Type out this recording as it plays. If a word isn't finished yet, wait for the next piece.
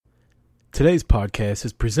Today's podcast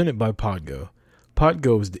is presented by Podgo.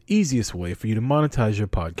 Podgo is the easiest way for you to monetize your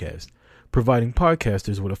podcast, providing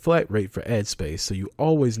podcasters with a flat rate for ad space so you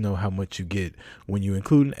always know how much you get when you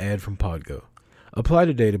include an ad from Podgo. Apply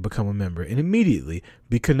today to become a member and immediately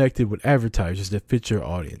be connected with advertisers that fit your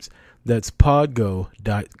audience. That's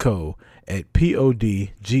podgo.co at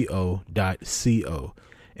podgo.co.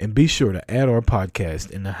 And be sure to add our podcast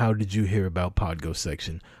in the How Did You Hear About Podgo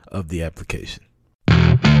section of the application.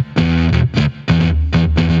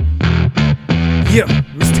 Yeah,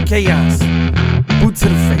 Mr. Chaos, boot to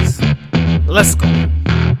the face. Let's go.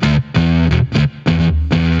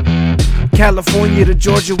 California to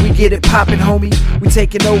Georgia, we get it poppin', homie. We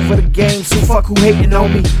taking over the game, so fuck who hatin',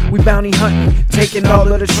 homie. We bounty hunting, taking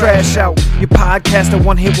all of the trash out. Your podcast a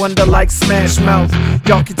one-hit wonder like Smash Mouth.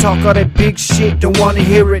 Y'all can talk all that big shit, don't wanna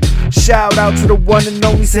hear it. Shout out to the one and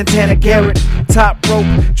only Santana Garrett. Top rope,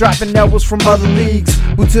 dropping elbows from other leagues.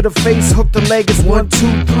 Boot to the face, hook the leg, it's 1,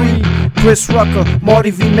 2, 3. Chris Rucker, Marty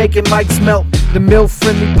V making mics melt. The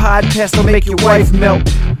mill-friendly podcast will make your wife melt.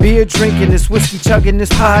 Beer drinking, this whiskey chugging, this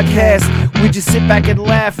podcast. We just sit back and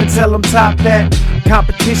laugh and tell them top that.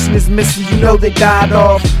 Competition is missing, you know they died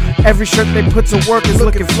off. Every shirt they put to work is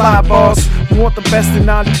looking fly, boss. You want the best in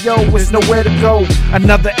audio, there's nowhere to go.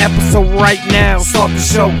 Another episode right now, start the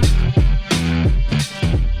show.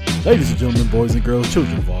 Ladies and gentlemen, boys and girls,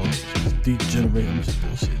 children of all ages, degenerate, I'm just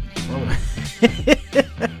bullshit.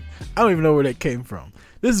 I don't even know where that came from.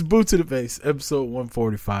 This is Boot to the Face, episode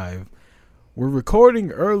 145. We're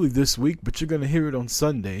recording early this week, but you're going to hear it on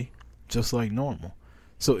Sunday, just like normal.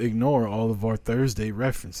 So ignore all of our Thursday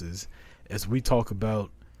references as we talk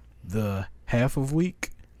about the half of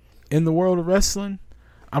week in the world of wrestling.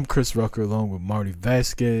 I'm Chris Rucker along with Marty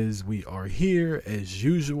Vasquez. We are here as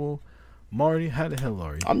usual. Marty, how the hell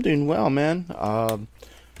are you? I'm doing well, man.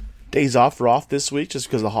 Days off are off this week just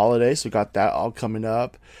because of the holidays, so we got that all coming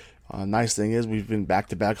up. Nice thing is we've been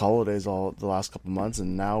back-to-back holidays all the last couple months,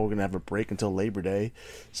 and now we're going to have a break until Labor Day,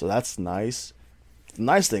 so that's nice. The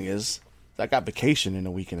nice thing is I got vacation in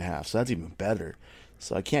a week and a half, so that's even better.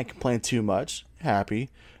 So I can't complain too much. Happy.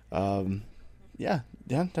 Can't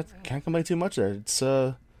complain too much there. It's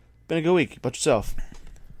been a good week. How about yourself?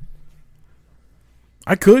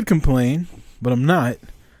 I could complain, but I'm not,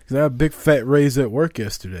 because I had a big fat raise at work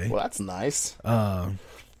yesterday. Well, that's nice.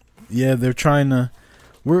 Yeah, they're trying to...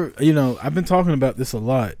 I've been talking about this a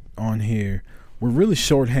lot on here. We're really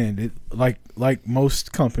shorthanded, like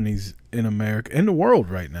most companies in America, in the world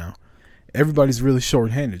right now. Everybody's really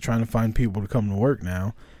shorthanded, trying to find people to come to work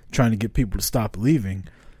now, trying to get people to stop leaving.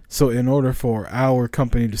 So in order for our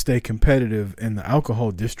company to stay competitive in the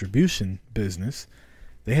alcohol distribution business,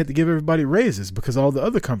 they had to give everybody raises because all the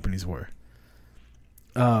other companies were.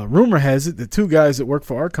 Rumor has it that 2 guys that work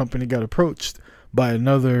for our company got approached by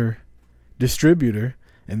another distributor,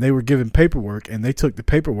 and they were given paperwork, and they took the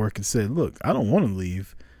paperwork and said, look, I don't want to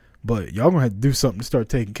leave, but y'all going to have to do something to start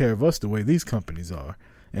taking care of us the way these companies are.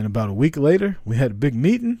 And about a week later, we had a big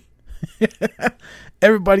meeting.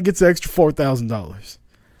 Everybody gets an extra $4,000.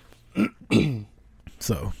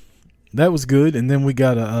 So that was good. And then we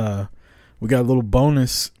got a little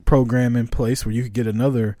bonus program in place where you could get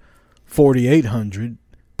another $4,800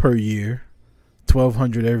 per year,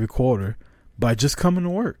 $1,200 every quarter by just coming to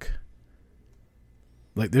work.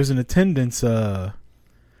 Like there's an attendance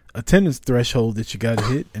threshold that you got to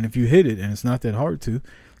hit, and if you hit it, and it's not that hard to,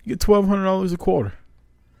 you get $1,200 a quarter.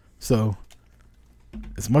 So,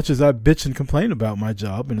 as much as I bitch and complain about my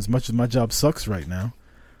job, and as much as my job sucks right now,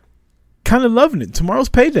 kind of loving it. Tomorrow's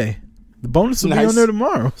payday. The bonus will be on there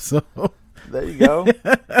tomorrow. So there you go.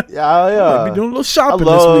 Yeah, I'll be doing a little shopping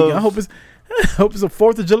this week. I hope it's a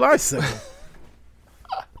 4th of July sale.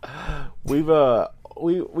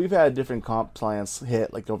 We've had different comp plans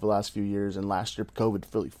hit like over the last few years, and last year COVID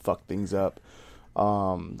really fucked things up.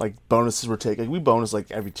 Like bonuses were taken. We bonus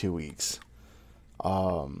like every 2 weeks.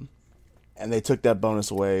 And they took that bonus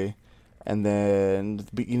away, and then at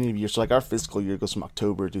the beginning of the year, so like our fiscal year goes from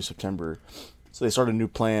October to September, so they started a new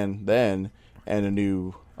plan then and a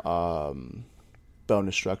new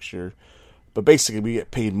bonus structure, but basically we get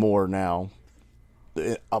paid more now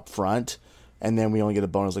up front, and then we only get a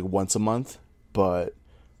bonus like once a month. But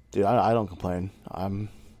dude, I don't complain.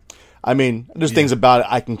 There's things about it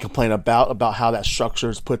I can complain about how that structure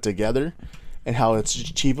is put together and how it's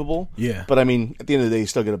achievable. Yeah. But at the end of the day, you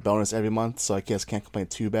still get a bonus every month, so I guess can't complain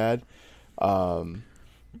too bad.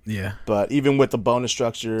 Yeah. But even with the bonus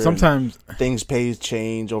structure, sometimes things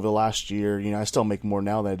change over the last year. I still make more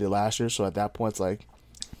now than I did last year. So at that point, it's like,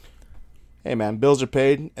 hey man, bills are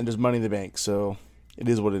paid and there's money in the bank. So it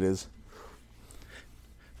is what it is.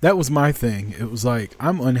 that was my thing. It was like,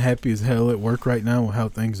 I'm unhappy as hell at work right now with how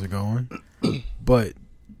things are going. But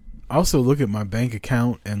I also look at my bank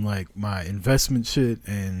account and like my investment shit,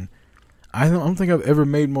 and I don't think I've ever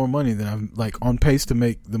made more money than I'm like on pace to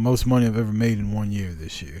make the most money I've ever made in 1 year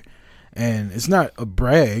this year. And it's not a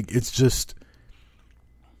brag. It's just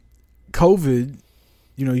COVID,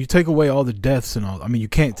 you know, you take away all the deaths and all. I mean, you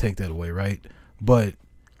can't take that away, right? But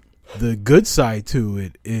the good side to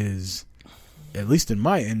it is, at least in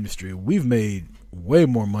my industry, we've made way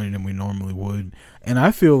more money than we normally would. And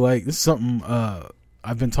I feel like this is something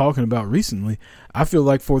I've been talking about recently. I feel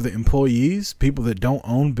like for the employees, people that don't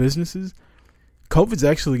own businesses, COVID's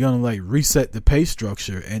actually going to like reset the pay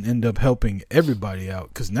structure and end up helping everybody out.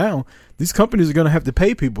 Because now these companies are going to have to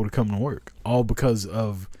pay people to come to work, all because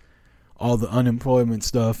of all the unemployment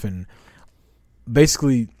stuff. And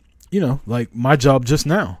basically, you know, like my job just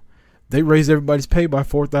now, they raised everybody's pay by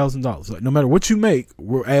 $4,000. Like, no matter what you make,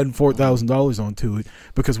 we're adding $4,000 onto it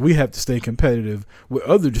because we have to stay competitive with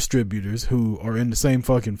other distributors who are in the same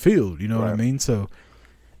fucking field. You know what I mean? So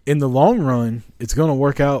in the long run, it's going to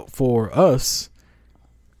work out for us.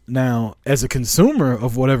 Now, as a consumer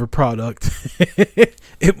of whatever product,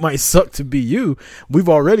 it might suck to be you. We've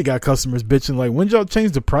already got customers bitching like, when y'all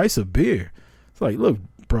change the price of beer? It's like, look,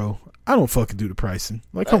 bro, I don't fucking do the pricing.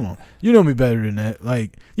 Like, come on. You know me better than that.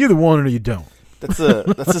 Like, you either want it or you don't. That's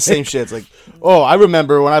the same shit. It's like, oh, I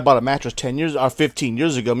remember when I bought a mattress 10 years or 15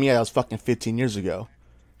 years ago. Me, I was fucking 15 years ago.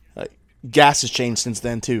 Like, gas has changed since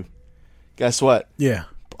then, too. Guess what? Yeah.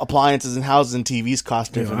 Appliances and houses and TVs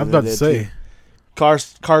cost differently. I'm about to say. Too.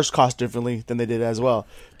 Cars cost differently than they did as well.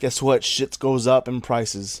 Guess what? Shit goes up in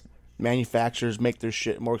prices. Manufacturers make their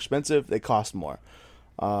shit more expensive. They cost more.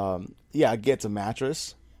 Yeah, I get it's a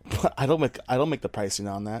mattress, but I don't make the pricing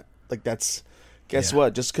on that. Like that's, guess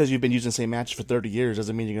what? Just because you've been using the same mattress for 30 years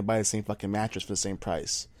doesn't mean you're gonna buy the same fucking mattress for the same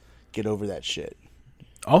price. Get over that shit.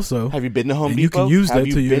 Also, have you been to Home Depot? You can use that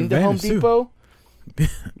to your advantage too. Have you been to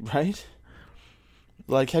Home Depot? Right.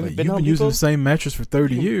 Like, have you been using the same mattress for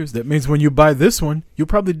 30 years? That means when you buy this one, you'll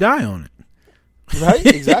probably die on it. Right?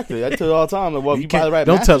 Exactly. I tell you all the time. Well, if you buy the right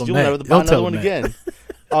mattress, you'll never buy another one again.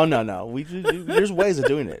 Oh, no. There's ways of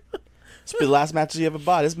doing it. This will be the last mattress you ever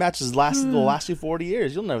buy. This mattress will last you 40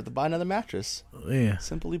 years. You'll never have to buy another mattress. Yeah.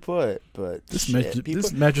 Simply put. But this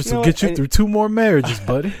mattress will get you through 2 more marriages,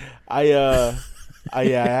 buddy. I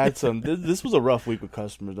had some. This was a rough week with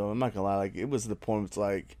customers, though. I'm not going to lie. Like, it was the point it's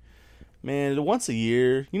like, man, once a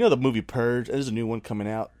year, you know the movie Purge? There's a new one coming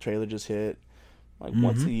out. Trailer just hit. Like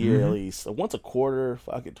once a year at least. Once a quarter,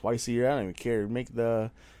 fuck it, twice a year. I don't even care. Make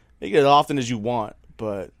it as often as you want.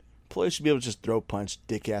 But employees should be able to just throw punch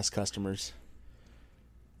dick ass customers.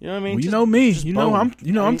 You know what I mean? Well, you know me.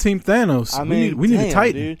 I'm Team Thanos. I mean, we need to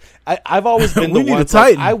tighten. Dude. I've always been the one.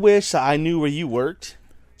 Like, I wish I knew where you worked,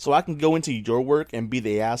 so I can go into your work and be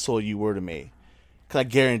the asshole you were to me. Cause I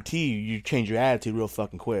guarantee you change your attitude real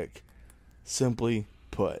fucking quick. Simply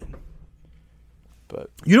put. But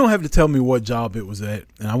you don't have to tell me what job it was at,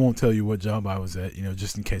 and I won't tell you what job I was at,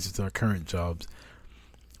 just in case it's our current jobs.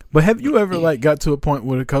 But have you ever like got to a point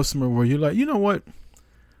with a customer where you're like, you know what?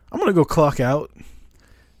 I'm going to go clock out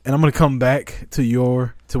and I'm going to come back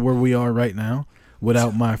to where we are right now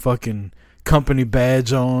without my fucking company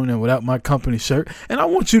badge on and without my company shirt. And I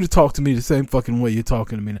want you to talk to me the same fucking way you're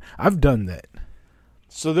talking to me now. I've done that.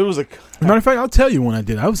 So there was matter of fact, I'll tell you when I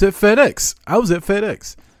did. I was at FedEx.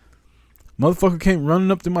 Motherfucker came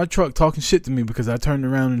running up to my truck talking shit to me because I turned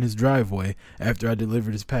around in his driveway after I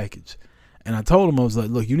delivered his package. And I told him, I was like,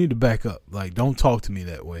 look, you need to back up. Like, don't talk to me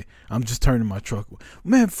that way. I'm just turning my truck.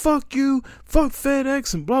 Man, fuck you. Fuck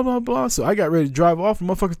FedEx and blah, blah, blah. So I got ready to drive off and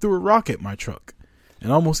motherfucker threw a rock at my truck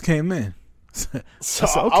and almost came in. So I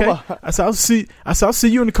said, okay. I said, I'll see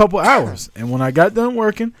you in a couple hours. And when I got done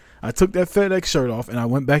working, I took that FedEx shirt off and I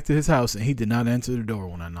went back to his house and he did not answer the door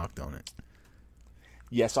when I knocked on it.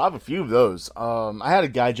 Yeah, so I have a few of those. I had a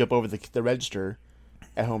guy jump over the register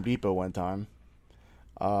at Home Depot one time.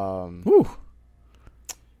 Yeah,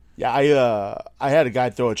 I had a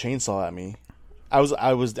guy throw a chainsaw at me.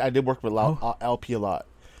 I did work with LP a lot.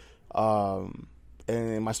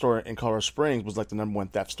 And my store in Colorado Springs was like the number 1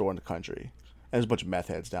 theft store in the country. And there's a bunch of meth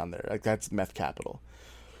heads down there. Like that's meth capital.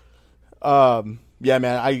 Yeah,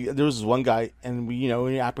 man, there was this one guy, and when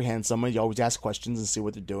you apprehend someone, you always ask questions and see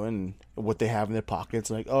what they're doing and what they have in their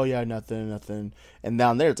pockets. Like, oh yeah, nothing. And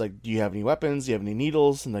down there, it's like, do you have any weapons? Do you have any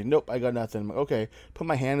needles? And like, nope, I got nothing. I'm like, okay, put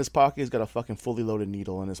my hand in his pocket. He's got a fucking fully loaded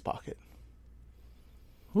needle in his pocket.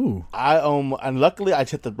 Ooh. And luckily I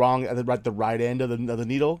hit the right end of the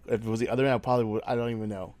needle. If it was the other end, I probably would. I don't even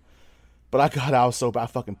know. But I was so bad, I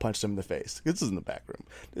fucking punched him in the face. This is in the back room.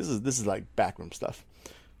 This is like backroom stuff.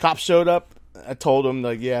 Cops showed up. I told them,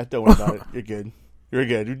 like, yeah, don't worry about it. You're good. You're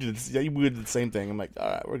good. We did the same thing. I'm like, all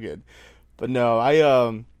right, we're good. But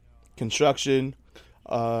no, construction,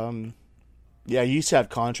 yeah, you used to have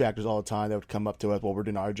contractors all the time that would come up to us while we're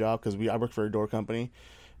doing our job, because I work for a door company.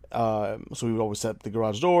 So we would always set up the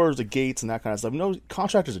garage doors, the gates, and that kind of stuff. No,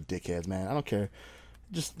 contractors are dickheads, man. I don't care.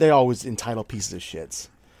 They're always entitled pieces of shits.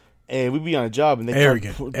 And we'd be on a job, and they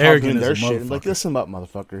arrogant doing their shit. I'm like, listen up,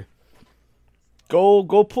 motherfucker.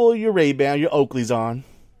 Go pull your Ray-Ban, your Oakleys on.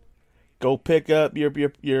 Go pick up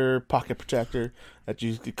your pocket protector that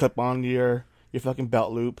you clip on your fucking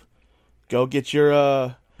belt loop. Go get your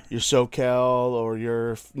SoCal or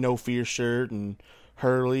your No Fear shirt and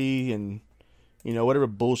Hurley and whatever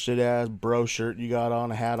bullshit ass bro shirt you got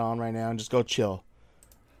on, a hat on right now, and just go chill.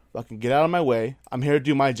 Fucking get out of my way. I'm here to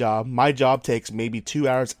do my job. My job takes maybe 2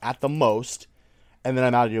 hours at the most, and then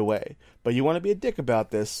I'm out of your way. But you want to be a dick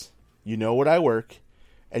about this? You know what I work,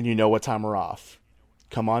 and you know what time we're off.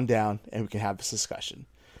 Come on down, and we can have this discussion.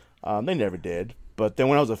 They never did. But then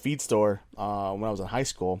when I was a feed store, when I was in high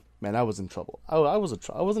school, man, I was in trouble. I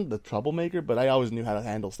wasn't the troublemaker, but I always knew how to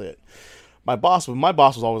handle it. My boss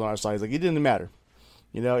was always on our side. He's like, it didn't matter.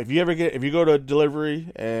 If you go to a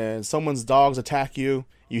delivery and someone's dogs attack you,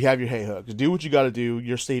 you have your hay hook. Do what you got to do.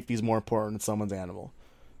 Your safety is more important than someone's animal.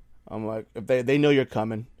 I'm like, if they know you're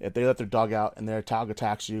coming, if they let their dog out and their dog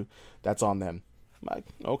attacks you, that's on them. I'm like,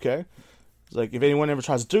 okay. It's like, if anyone ever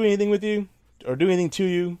tries to do anything with you or do anything to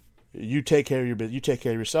you, you take care of you take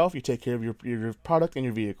care of yourself. You take care of your product and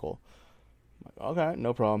your vehicle. I'm like, okay,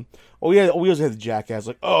 no problem. Oh yeah, we also had the jackass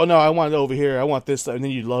like, oh no, I want it over here. I want this, and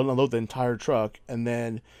then you unload the entire truck and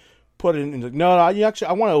then put it in. Like, no, I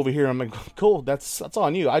want it over here. I'm like, cool, that's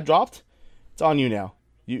on you. I dropped. It's on you now.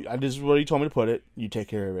 This is where you told me to put it. You take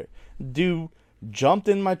care of it. Dude jumped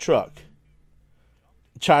in my truck,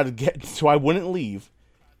 tried to get so I wouldn't leave.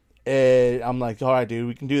 And I'm like, all right, dude,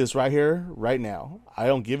 we can do this right here, right now. I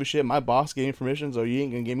don't give a shit. My boss gave me permission, so you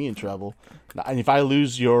ain't gonna get me in trouble. And if I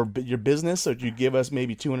lose your business, or you give us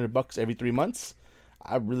maybe $200 every 3 months,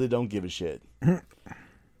 I really don't give a shit.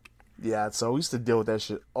 Yeah, so we used to deal with that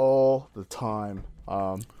shit all the time.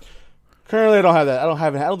 Currently, I don't have that.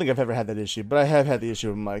 I don't think I've ever had that issue, but I have had the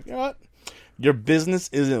issue. I'm like, you know what? Your business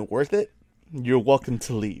isn't worth it. You're welcome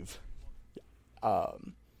to leave.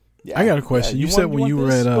 Yeah, I got a question. You said when you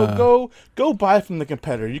were at go buy from the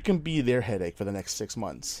competitor. You can be their headache for the next 6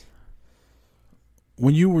 months.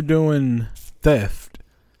 When you were doing theft,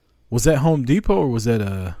 was that Home Depot or was that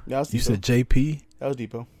was you Depot. said JP? That was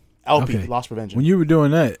Depot. LP, okay. Loss Prevention. When you were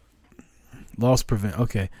doing that, loss prevent.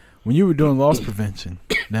 Okay, when you were doing loss prevention,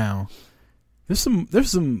 now there's some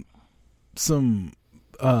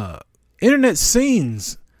internet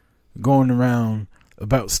scenes going around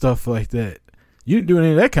about stuff like that. You didn't do any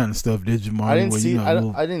of that kind of stuff, did you, Marty? I didn't see.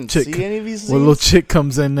 I didn't see any of these things. Where a little chick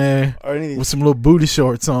comes in there with some little booty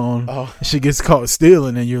shorts on, and she gets caught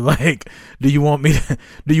stealing, and you're like, "Do you want me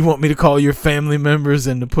to call your family members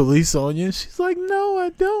and the police on you?" And she's like, "No, I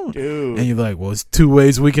don't." Dude. And you're like, "Well, it's 2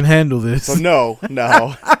 ways we can handle this." So no.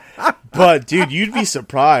 But dude, you'd be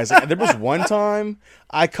surprised. Like, there was one time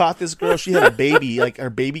I caught this girl. She had a baby, like her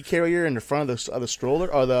baby carrier, in the front of the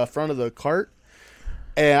stroller or the front of the cart.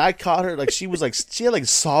 And I caught her, like, she had, like,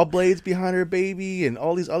 saw blades behind her baby and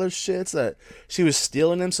all these other shits that she was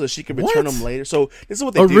stealing them so that she could return them later. So this is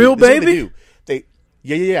what they do. A real baby?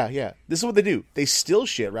 Yeah. This is what they do. They steal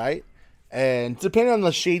shit, right? And depending on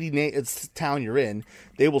the shady town you're in,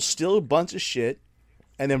 they will steal a bunch of shit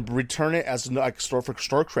and then return it as like store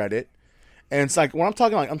credit. And it's like, when I'm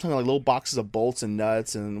talking like little boxes of bolts and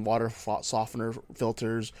nuts and water softener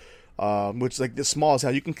filters. Which, like, the small as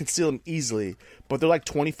hell, you can conceal them easily, but they're like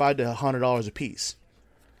 $25 to $100 a piece.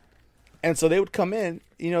 And so they would come in,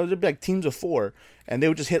 there'd be like teams of 4, and they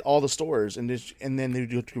would just hit all the stores, and then they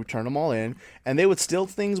would return them all in, and they would steal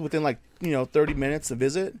things within 30 minutes a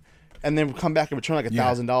visit, and then would come back and return like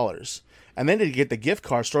 $1,000, and then they'd get the gift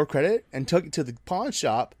card, store credit, and took it to the pawn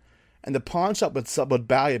shop, and the pawn shop would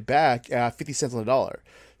buy it back at 50 cents on the dollar.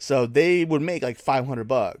 So they would make like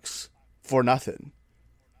 $500 for nothing.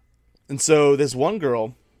 And so this one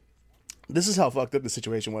girl, this is how fucked up the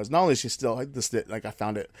situation was. Not only is she still like I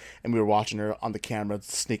found it, and we were watching her on the camera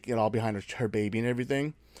sneaking it all behind her baby and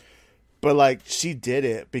everything, but like she did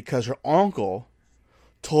it because her uncle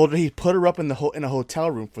told her he put her up in a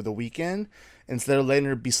hotel room for the weekend instead of letting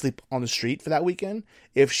her be sleep on the street for that weekend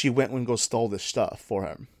if she went and go stole this stuff for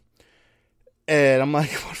him. And I'm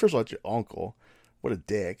like, well, first of all, it's your uncle. What a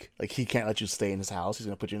dick. Like, he can't let you stay in his house. He's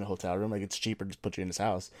gonna put you in a hotel room. Like, it's cheaper to just put you in his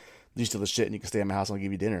house. You steal the shit and you can stay at my house and I'll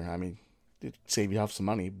give you dinner. I mean, it'd save you half some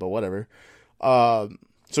money, but whatever. So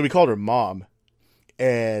we called her mom.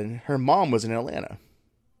 and her mom was in Atlanta.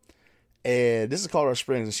 And this is Colorado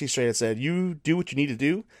Springs, and she straight up said, "You do what you need to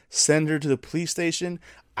do. Send her to the police station.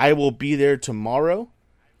 I will be there tomorrow.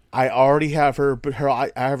 I already have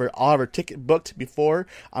I have her ticket booked before.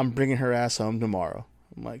 I'm bringing her ass home tomorrow."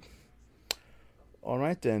 I'm like, all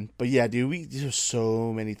right then. But yeah, dude, there's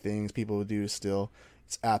so many things people would do still.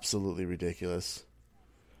 It's absolutely ridiculous.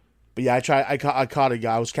 But yeah, I caught a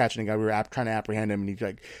guy. I was catching a guy. We were trying to apprehend him, and he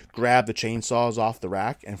like grabbed the chainsaws off the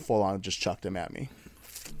rack and full on just chucked them at me.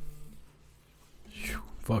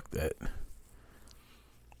 Fuck that.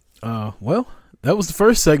 Well, that was the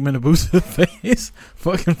first segment of Boots to the Face.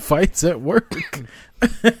 Fucking fights at work.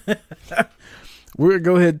 We're going to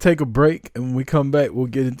go ahead and take a break, and when we come back, we'll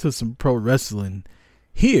get into some pro wrestling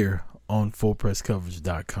here on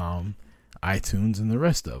FullPressCoverage.com, iTunes, and the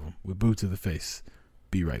rest of them with Boot to the Face.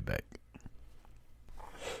 Be right back.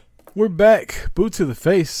 We're back. Boot to the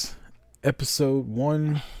Face, episode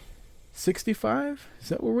 165. Is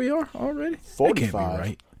that where we are already? 45. That can't be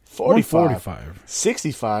right. 45.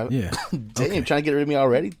 65. Yeah. Damn, okay. Trying to get rid of me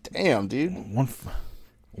already? Damn, dude.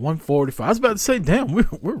 145. I was about to say, damn,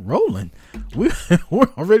 we're rolling. We're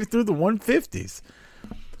already through the 150s.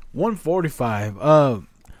 145.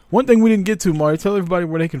 One thing we didn't get to, Marty, tell everybody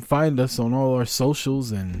where they can find us on all our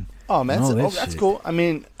socials and that's cool. I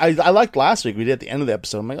mean, I liked last week. We did at the end of the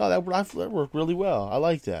episode. I'm like, that worked really well. I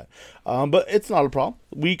like that. But it's not a problem.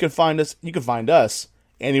 You can find us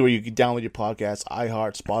anywhere you can download your podcasts: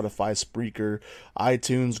 iHeart, Spotify, Spreaker,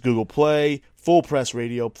 iTunes, Google Play, Full Press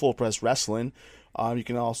Radio, Full Press Wrestling. You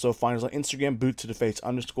can also find us on Instagram,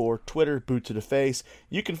 _boot_to_the_face, Twitter, Boot to the Face.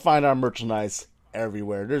 You can find our merchandise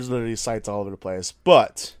everywhere. There's literally sites all over the place.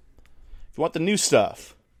 But if you want the new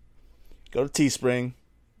stuff, go to Teespring,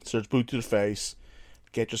 search Boot to the Face,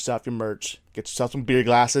 get yourself your merch, get yourself some beer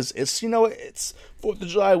glasses. It's 4th of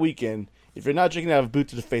July weekend. If you're not drinking out of a Boot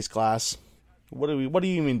to the Face glass, what are you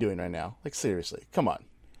even doing right now? Like, seriously, come on.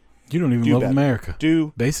 You don't even love America.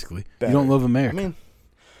 Basically. Better. You don't love America. I mean,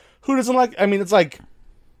 who doesn't like... I mean, it's like...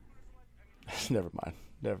 Never mind.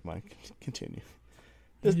 Continue.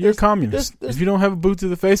 You're a communist. If you don't have a Boot to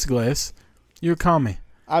the Face glass, you're a commie.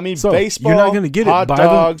 I mean, so baseball, you're not gonna get hot it.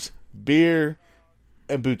 dogs, beer,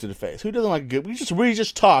 and Boot to the Face. Who doesn't like good? We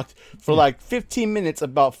just talked for like 15 minutes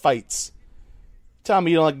about fights. Tell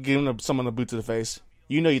me you don't like giving someone a boot to the face.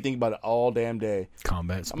 You know you think about it all damn day.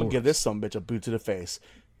 Combat sports. I'm gonna give this sumbitch a boot to the face.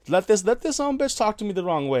 Let this sumbitch talk to me the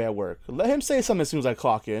wrong way at work. Let him say something as soon as I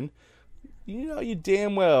clock in. You know you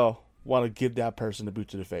damn well want to give that person a boot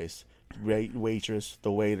to the face. Waitress,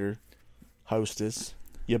 the waiter, hostess,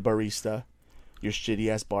 your barista, your shitty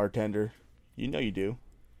ass bartender. You know you do.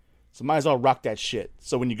 So might as well rock that shit.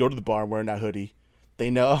 So when you go to the bar wearing that hoodie, they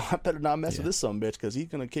know, I better not mess with this sumbitch because he's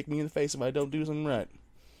going to kick me in the face if I don't do something right.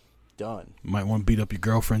 Done. Might want to beat up your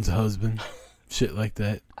girlfriend's husband. Shit like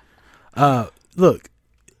that. Look,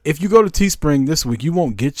 if you go to Teespring this week, you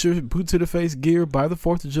won't get your Boot to the Face gear by the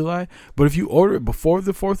 4th of July. But if you order it before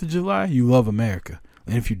the 4th of July, you love America.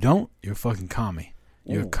 And if you don't, you're a fucking commie.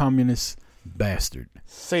 You're a communist bastard.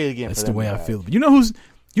 Say it again. That's the way I feel. You know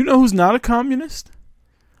who's not a communist?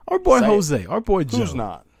 Our boy Jose. Our boy Joe. Who's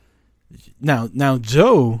not? Now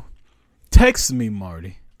Joe texts me,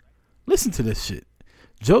 Marty. Listen to this shit.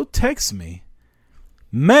 Joe texts me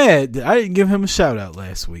mad that I didn't give him a shout out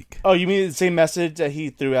last week. Oh, you mean the same message that he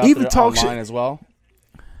threw out there online as well?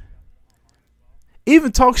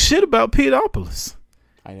 Even talk shit about Peteopolis.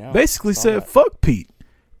 I know. Basically said, fuck Pete.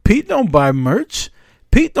 Pete don't buy merch.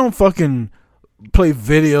 Pete don't fucking play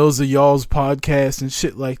videos of y'all's podcast and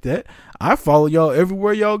shit like that. I follow y'all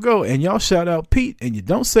everywhere y'all go, and y'all shout out Pete, and you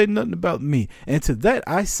don't say nothing about me. And to that,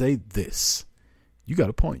 I say this. You got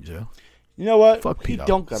a point, Joe. You know what? Fuck Pete.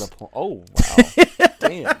 Don't got a point. Oh, wow.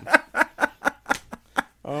 Damn.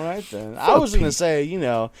 All right, then. I was going to say,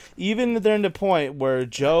 even during the point where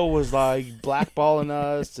Joe was, like, blackballing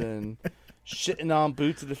us and shitting on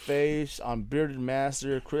Boot to the Face, on Bearded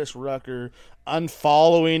Master, Chris Rucker,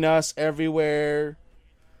 unfollowing us everywhere,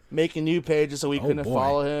 making new pages so we couldn't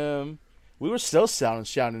follow him. We were still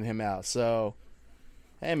shouting him out. So,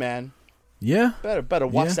 hey, man. Yeah. Better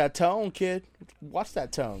watch that tone, kid. Watch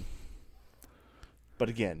that tone. But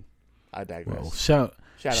again, I digress. Well,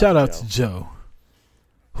 shout out to Joe,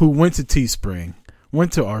 who went to Teespring,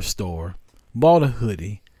 went to our store, bought a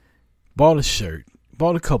hoodie, bought a shirt,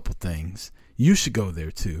 bought a couple things. You should go there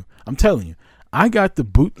too. I'm telling you, I got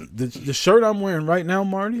the shirt I'm wearing right now,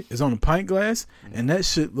 Marty, is on a pint glass, and that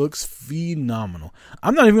shit looks phenomenal.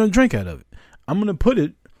 I'm not even going to drink out of it. I'm going to put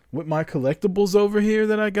it with my collectibles over here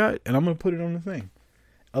that I got, and I'm going to put it on the thing.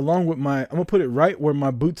 Along with I'm going to put it right where my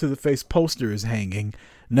Boot to the Face poster is hanging,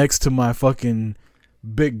 next to my fucking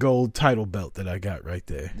big gold title belt that I got right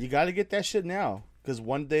there. You got to get that shit now, because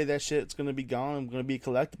one day that shit's gonna be gone. It's gonna be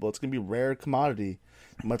collectible. It's gonna be rare commodity,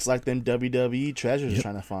 much like them WWE treasures are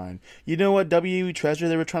trying to find. You know what WWE treasure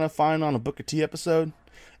they were trying to find on a Booker T episode?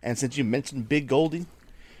 And since you mentioned Big Goldie,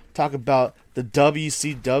 talk about the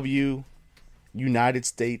WCW United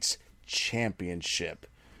States Championship.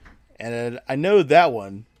 And I know that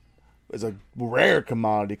one is a rare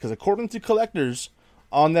commodity, because according to collectors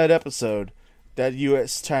on that episode, that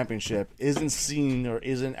U.S. Championship isn't seen or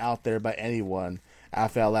isn't out there by anyone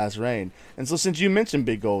after that last reign. And so since you mentioned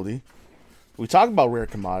Big Goldie, we talk about rare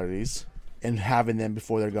commodities and having them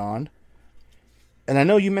before they're gone. And I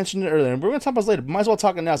know you mentioned it earlier, and we're going to talk about this later, but might as well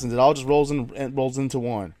talk it now since it all just rolls into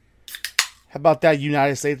one. How about that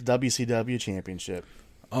United States WCW Championship?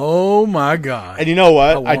 Oh my God. And you know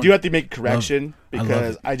what? I do have to make a correction,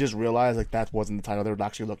 because I I just realized like that wasn't the title they were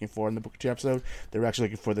actually looking for in the Booker T episode. They were actually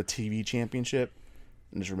looking for the TV Championship.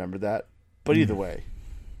 And just remembered that. But either way,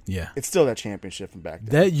 yeah, it's still that championship from back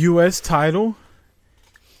then. That U.S. title,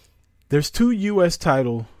 there's 2 U.S.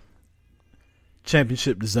 title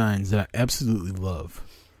championship designs that I absolutely love.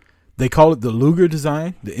 They call it the Luger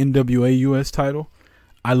design, the NWA U.S. title.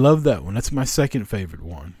 I love that one. That's my second favorite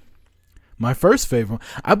one. My first favorite one,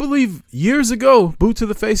 I believe years ago, Boot to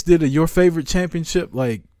the Face did a Your Favorite Championship.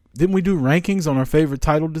 Like, didn't we do rankings on our favorite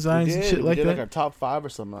title designs and shit like that? Like our top 5 or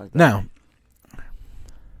something like that. Now,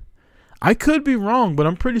 I could be wrong, but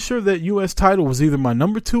I'm pretty sure that U.S. title was either my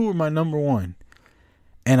number 2 or my number 1.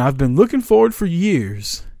 And I've been looking forward for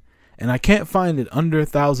years, and I can't find it under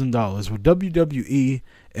 $1,000. Well, WWE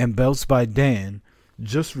and Belts by Dan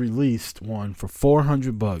just released one for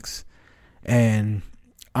 $400, and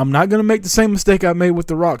I'm not going to make the same mistake I made with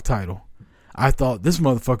the Rock title. I thought this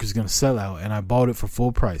motherfucker's going to sell out, and I bought it for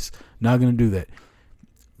full price. Not going to do that.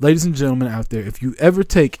 Ladies and gentlemen out there, if you ever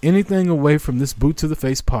take anything away from this Boot to the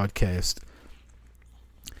Face podcast,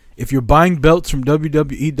 if you're buying belts from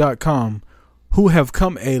WWE.com, who have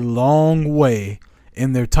come a long way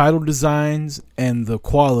in their title designs and the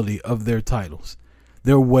quality of their titles,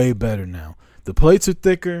 they're way better now. The plates are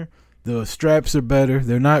thicker. The straps are better.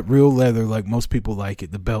 They're not real leather like most people like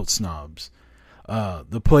it, the belt snobs.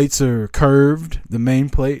 The plates are curved, the main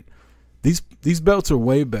plate. These belts are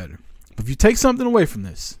way better. But if you take something away from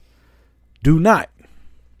this, do not,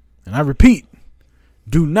 and I repeat,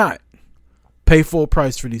 do not pay full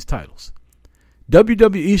price for these titles.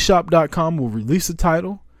 WWEshop.com will release a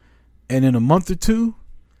title, and in a month or 2,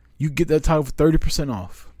 you get that title for 30%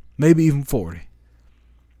 off, maybe even 40%.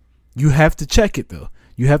 You have to check it, though.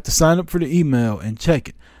 You have to sign up for the email and check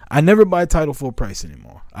it. I never buy a title full price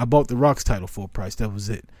anymore. I bought the Rock's title full price. That was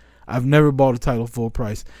it. I've never bought a title full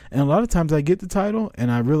price. And a lot of times I get the title and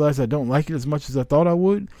I realize I don't like it as much as I thought I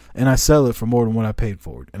would, and I sell it for more than what I paid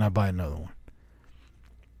for it, and I buy another one.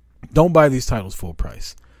 Don't buy these titles full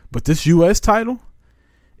price. But this U.S. title,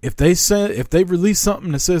 if they release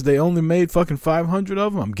something that says they only made fucking 500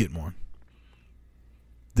 of them, I'm getting one.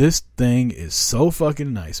 This thing is so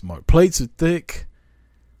fucking nice, Mark. Plates are thick.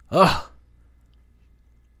 Ugh.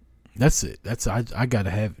 That's it. I gotta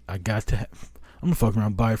have it. I'm gonna fuck around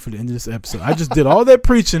and buy it for the end of this episode. I just did all that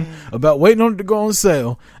preaching about waiting on it to go on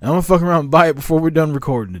sale, and I'm gonna fuck around and buy it before we're done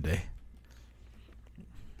recording today.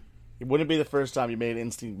 It wouldn't be the first time you made an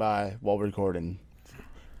instinct buy while recording.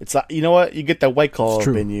 It's like, you know what? You get that White Claw up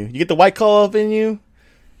in you. You get the White Claw up in you.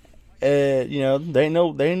 You know, there ain't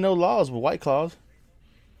no laws with White Claws.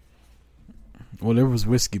 Well, there was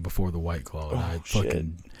whiskey before the White Claw.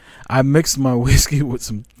 I mixed my whiskey with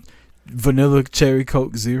some vanilla cherry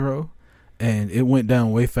Coke Zero, and it went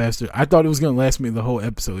down way faster. I thought it was going to last me the whole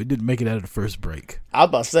episode. It didn't make it out of the first break. I was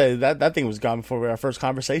about to say, that thing was gone before our first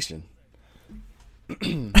conversation.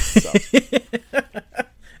 It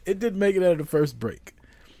didn't make it out of the first break.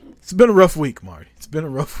 It's been a rough week, Marty. It's been a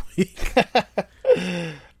rough week.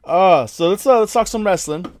 So let's talk some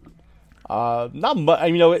wrestling. Not much.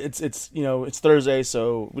 You know, it's Thursday,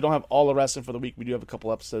 so we don't have all the wrestling for the week. We do have a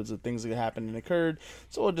couple episodes of things that happened and occurred,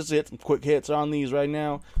 so we'll just hit some quick hits on these right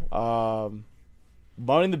now.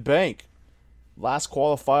 Money in the Bank, last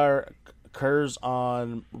qualifier occurs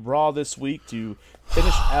on Raw this week to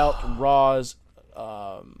finish out Raw's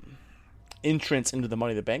entrance into the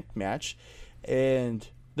Money in the Bank match, and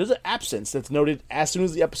there's an absence that's noted as soon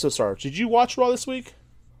as the episode starts. Did you watch Raw this week?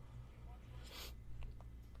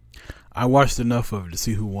 I watched enough of it to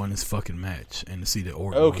see who won his fucking match and to see that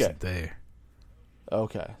Orton wasn't there.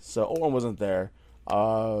 Okay, so Orton wasn't there.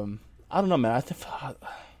 I don't know, man.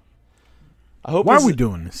 I hope. Why are we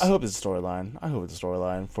doing this? I hope it's a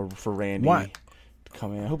storyline. For Randy to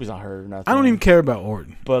come in. I hope he's not hurt or nothing. I don't even care about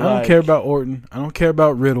Orton. I don't care about Orton. I don't care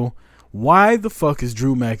about Riddle. Why the fuck is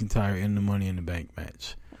Drew McIntyre in the Money in the Bank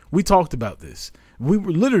match? We talked about this. We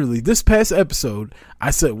were literally, this past episode,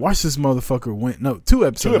 I said, watch this motherfucker win. No, 2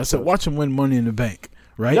 episodes. I said, watch him win Money in the Bank,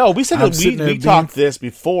 right? No, we said that we talked this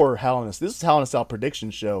before Hell in a Cell. This is Hell in a Cell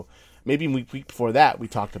prediction show. Maybe a week before that, we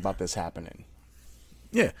talked about this happening.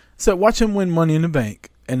 Yeah. So watch him win Money in the Bank,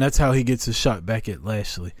 and that's how he gets his shot back at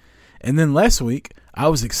Lashley. And then last week, I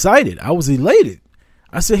was excited. I was elated.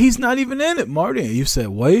 I said, he's not even in it, Marty. And you said,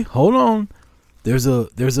 wait, hold on. There's a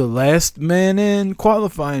last man in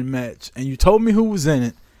qualifying match, and you told me who was in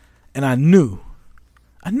it, and I knew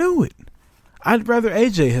it. I'd rather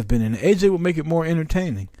AJ have been in it. AJ would make it more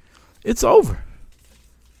entertaining. It's over.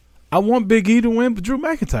 I want Big E to win, but Drew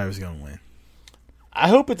McIntyre's gonna win. I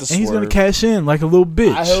hope it's a swerve. And he's gonna cash in like a little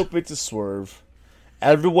bitch. I hope it's a swerve.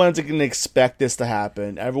 Everyone's gonna expect this to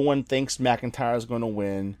happen. Everyone thinks McIntyre's gonna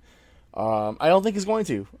win. I don't think he's going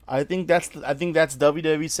to. I think that's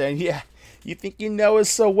WWE saying, yeah, you think you know us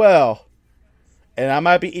so well. And I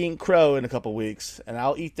might be eating crow in a couple weeks, and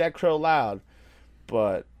I'll eat that crow loud.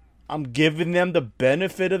 But I'm giving them the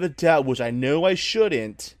benefit of the doubt, which I know I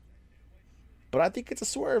shouldn't. But I think it's a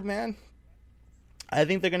swerve, man. I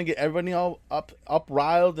think they're going to get everybody all up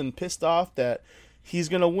riled and pissed off that he's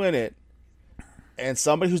going to win it. And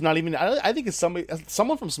somebody who's not even... I think it's someone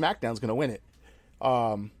from SmackDown is going to win it.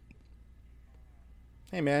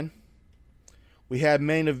 Hey, man. We had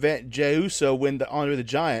main event Jey Uso win the Andre the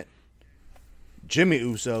Giant. Jimmy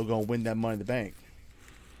Uso going to win that Money in the Bank.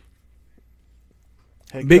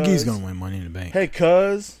 Hey, Big E's going to win Money in the Bank. Hey,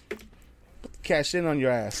 cuz. Cash in on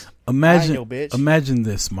your ass. Imagine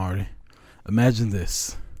this, Marty. Imagine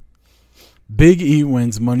this. Big E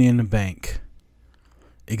wins Money in the Bank.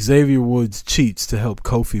 Xavier Woods cheats to help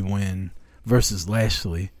Kofi win versus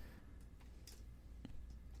Lashley.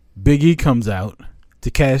 Big E comes out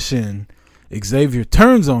to cash in. Xavier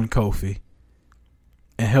turns on Kofi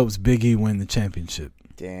and helps Big E win the championship.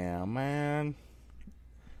 Damn, man.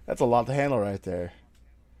 That's a lot to handle right there.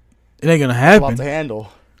 It ain't gonna happen. A lot to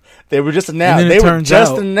handle. They were just announced. They were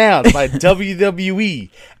just announced by WWE.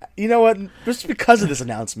 You know what? Just because of this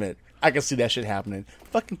announcement, I can see that shit happening.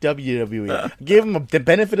 Fucking WWE. Gave them the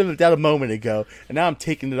benefit of the doubt a moment ago, and now I'm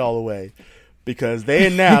taking it all away. Because they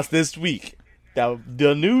announced this week that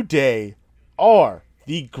the New Day are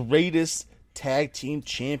the greatest tag team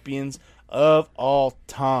champions of all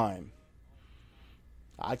time.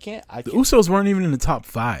 I can't. The Usos weren't even in the top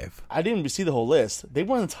 5. I didn't even see the whole list. They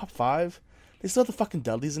weren't in the top 5. They still have the fucking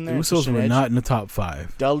Dudleys in there. The Usos were not in the top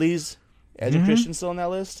 5. Dudleys, Edge and Christian still on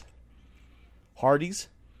that list. Hardys.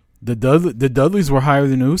 The Dudleys were higher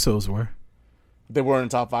than the Usos were. They weren't in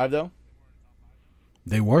the top 5 though.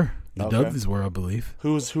 They were. The Dudleys were, I believe.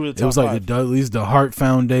 Who are the top 5? It was like the Dudleys, the Hart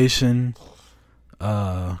Foundation.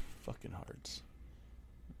 Fucking Hearts.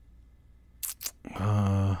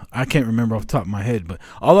 I can't remember off the top of my head, but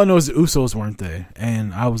all I know is the Usos weren't there,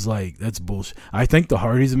 and I was like, "That's bullshit." I think the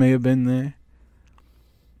Hardys may have been there.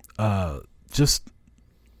 Just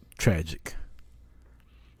tragic.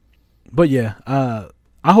 But yeah,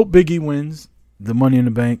 I hope Big E wins the Money in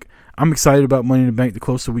the Bank. I'm excited about Money in the Bank the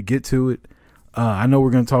closer we get to it. I know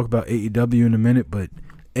we're going to talk about AEW in a minute, but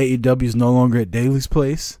AEW is no longer at Daly's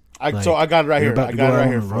place. So I got it right here. I got it right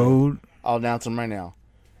here. Road. I'll announce them right now.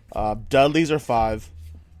 Dudleys are 5.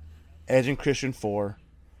 Edge and Christian 4.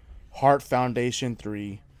 Hart Foundation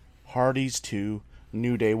 3. Hardys 2.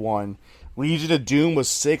 New Day 1. Legion of Doom was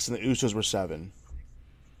 6, and the Usos were 7.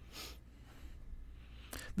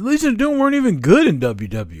 The Legion of Doom weren't even good in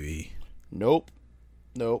WWE. Nope.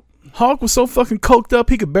 Hawk was so fucking coked up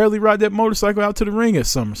he could barely ride that motorcycle out to the ring at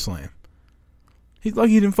SummerSlam. He's like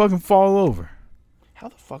he didn't fucking fall over. How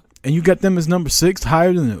the fuck? And you got them as number 6,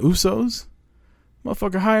 higher than the Usos?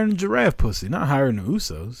 Motherfucker higher than Giraffe Pussy, not higher than the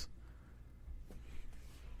Usos.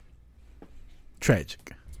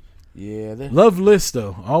 Tragic. Yeah. Love lists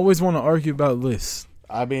though. I always want to argue about lists.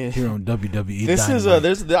 I mean, here on WWE. This list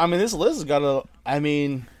has got a. I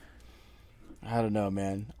mean, I don't know,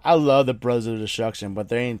 man. I love the Brothers of Destruction, but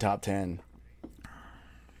they ain't top 10.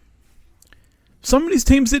 Some of these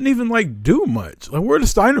teams didn't even do much. Like, where are the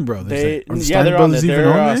Steiner brothers? They're on there.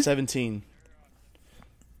 They're 17.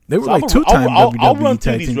 They were two-time WWE I'll run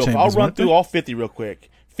through tag these team real quick. champions. I'll run through all 50 real quick.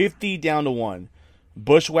 50 down to 1.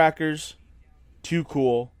 Bushwhackers, Too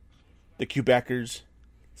Cool, the Quebecers,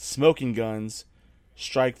 Smoking Guns,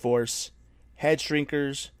 Strike Force, Head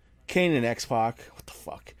Shrinkers, Kane and X-Pac. What the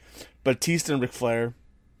fuck? Batista and Ric Flair,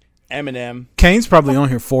 Eminem. Kane's probably on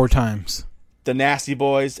here 4 times. The Nasty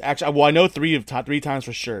Boys. Actually, well, I know 3 times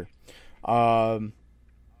for sure. The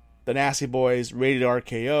Nasty Boys, Rated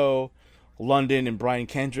RKO, London and Brian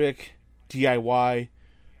Kendrick, DIY,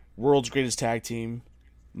 World's Greatest Tag Team,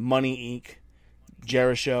 Money Inc.,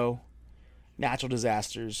 Jericho, Natural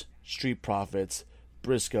Disasters, Street Profits,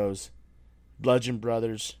 Briscoes, Bludgeon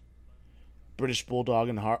Brothers, British Bulldog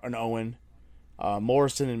and Owen,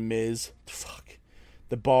 Morrison and Miz,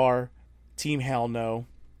 The Bar, Team Hell No,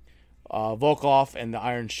 Volkov and the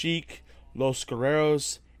Iron Sheik, Los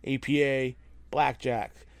Guerreros, APA,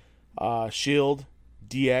 Blackjack, Shield,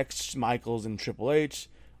 DX, Michaels and Triple H,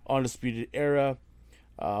 Undisputed Era,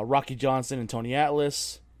 Rocky Johnson and Tony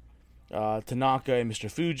Atlas, Tanaka and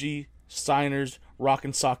Mr. Fuji, Steiners, Rock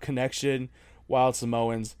and Sock Connection, Wild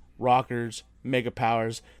Samoans, Rockers, Mega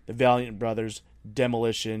Powers, the Valiant Brothers,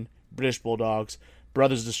 Demolition, British Bulldogs,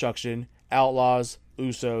 Brothers Destruction, Outlaws,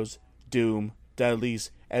 Usos, Doom,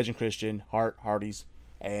 Dudleys, Edge and Christian, Hardys,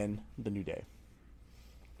 and The New Day.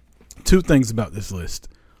 Two things about this list.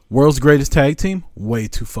 World's Greatest Tag Team, way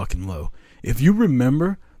too fucking low. If you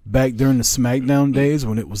remember back during the SmackDown days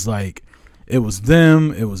when it was like, it was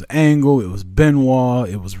them, it was Angle, it was Benoit,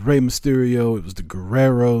 it was Rey Mysterio, it was the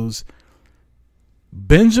Guerreros.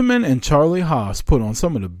 Benjamin and Charlie Haas put on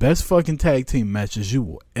some of the best fucking tag team matches you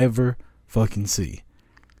will ever fucking see.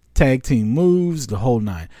 Tag team moves, the whole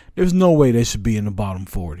nine. There's no way they should be in the bottom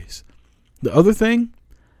 40s. The other thing,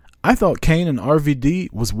 I thought Kane and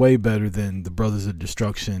RVD was way better than the Brothers of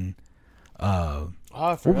Destruction.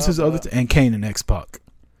 What was his other and Kane and X-Pac.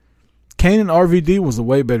 Kane and RVD was a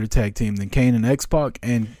way better tag team than Kane and X-Pac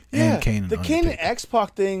and Kane and the Undertaker. Kane and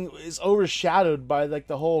X-Pac thing is overshadowed by like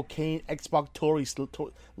the whole Kane X-Pac Tory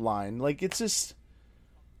line. Like it's just,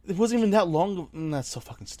 it wasn't even that long. That's so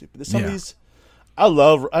fucking stupid. There's some of these.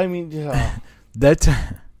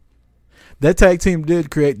 That tag team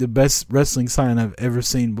did create the best wrestling sign I've ever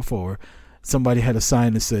seen before. Somebody had a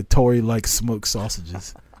sign that said "Tory likes smoked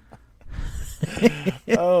sausages."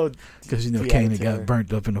 Oh, because Kane had got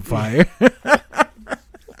burnt up in a fire.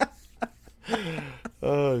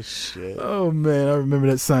 Oh shit! Oh man, I remember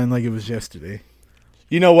that sign like it was yesterday.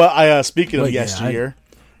 You know what? Speaking of yesteryear,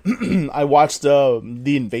 I watched the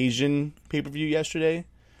Invasion pay-per-view yesterday,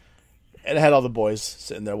 and I had all the boys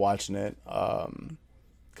sitting there watching it.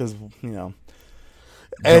 Because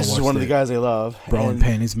Edge is one of the guys I love. Bra and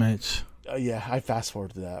panties match. Yeah, I fast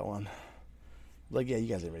forward to that one. Like, yeah, you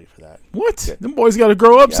guys ain't ready for that. What? Yeah. Them boys got to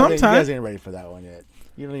grow up sometime. You guys ain't ready for that one yet.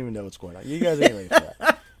 You don't even know what's going on. You guys ain't ready for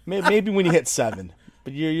that. Maybe when you hit 7,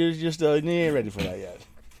 but you ain't ready for that yet.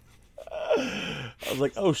 I was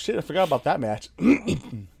like, oh shit, I forgot about that match.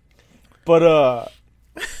 But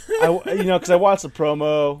because I watched the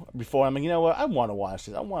promo before, I'm like, you know what? I want to watch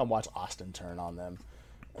this. I want to watch Austin turn on them,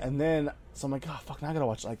 and then so I'm like, oh fuck, now I gotta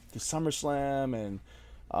watch like the SummerSlam and.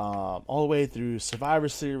 All the way through Survivor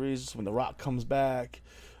Series when The Rock comes back.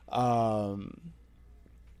 But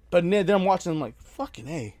then I'm watching, I'm like, fucking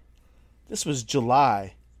A. This was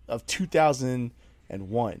July of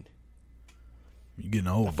 2001. You're getting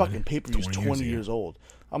old. The fucking pay-per-view is 20 years old.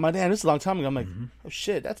 I'm like, damn, this is a long time ago. I'm like, oh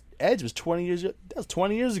shit, that's Edge was 20 years ago. That was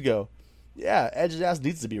 20 years ago. Yeah, Edge's ass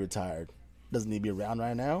needs to be retired. Doesn't need to be around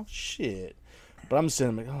right now. Shit. But I'm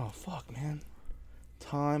sitting there like, oh fuck, man.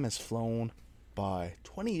 Time has flown by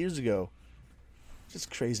 20 years ago. Just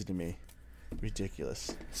crazy to me.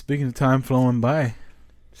 Ridiculous. Speaking of time flowing by,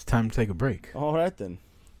 it's time to take a break. All right then.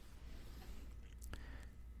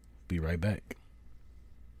 Be right back.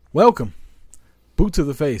 Welcome. Boot to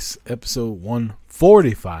the Face, episode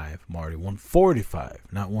 145, Marty. 145,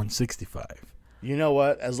 not 165. You know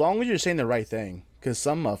what? As long as you're saying the right thing, because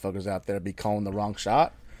some motherfuckers out there be calling the wrong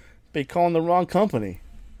shot, be calling the wrong company,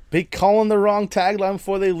 be calling the wrong tagline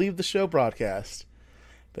before they leave the show broadcast.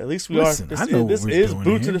 But at least we are. This is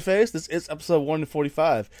Boot to the Face. This is episode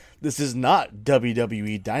 145. This is not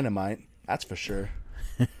WWE Dynamite. That's for sure.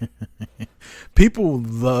 People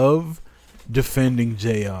love defending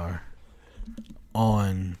JR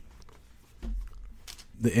on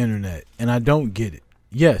the internet, and I don't get it.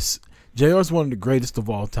 Yes, JR is one of the greatest of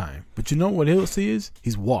all time, but you know what else he is?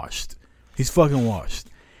 He's washed. He's fucking washed.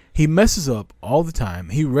 He messes up all the time.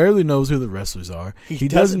 He rarely knows who the wrestlers are. He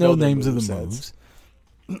doesn't know names of the moves.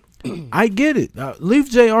 I get it. Leave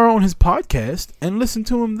JR on his podcast and listen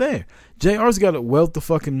to him there. JR's got a wealth of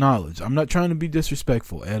fucking knowledge. I'm not trying to be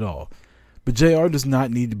disrespectful at all. But JR does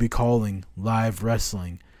not need to be calling live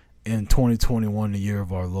wrestling in 2021, the year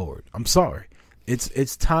of our Lord. I'm sorry.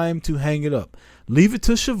 It's time to hang it up. Leave it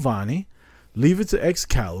to Shivani. Leave it to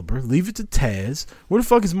Excalibur. Leave it to Taz. Where the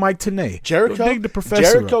fuck is Mike Tenay? Jericho. Dig the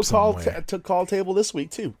professor Jericho took call table this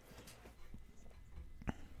week too.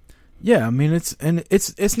 Yeah, I mean it's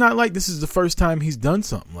not like this is the first time he's done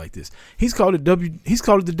something like this. He's called it the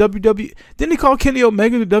WWE. Didn't he call Kenny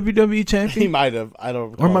Omega the WWE champion? He might have. I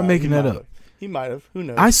don't. Or am I making that up? He might have. Who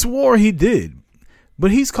knows? I swore he did.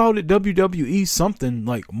 But he's called it WWE something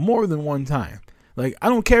like more than one time. Like, I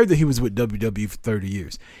don't care that he was with WWE for 30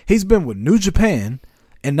 years. He's been with New Japan,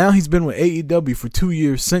 and now he's been with AEW for 2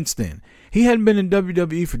 years since then. He hadn't been in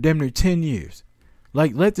WWE for damn near 10 years.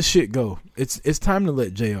 Like, let the shit go. It's time to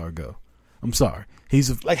let JR go. I'm sorry. He's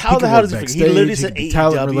a, like, how the hell does he literally said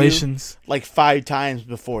talent AEW relations like 5 times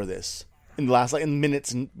before this in the last in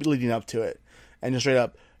minutes and leading up to it, and just straight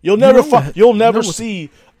up, you'll never see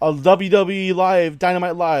a WWE live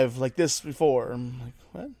Dynamite live like this before. I'm like,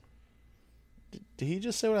 what? Did he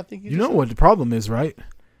just say what I think? You know what the problem is, right?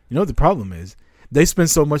 You know what the problem is? They spend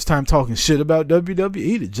so much time talking shit about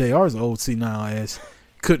WWE that JR's old senile ass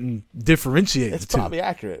couldn't differentiate it's the two. Probably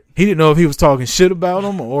accurate. He didn't know if he was talking shit about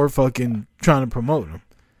him or fucking trying to promote him.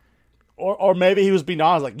 Or maybe he was being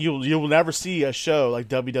honest, like, you'll never see a show like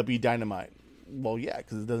WWE Dynamite. Well, yeah,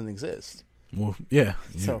 because it doesn't exist. Well, yeah,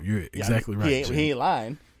 So, you're exactly right. He ain't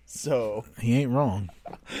lying. So he ain't wrong.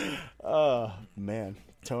 Oh, man.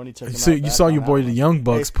 Tony took him So out you back saw on your that boy, one. the Young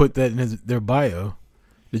Bucks, Hey, put that in their bio.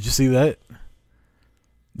 Did you see that?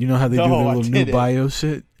 You know how they do No, their I little new didn't. bio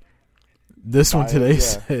shit? This one Bio, today yeah.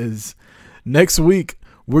 says, next week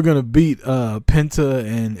we're going to beat Penta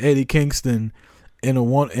and Eddie Kingston in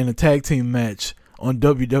a tag team match on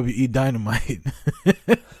WWE Dynamite.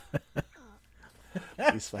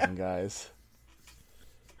 These fucking guys.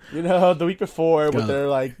 You know, the week before with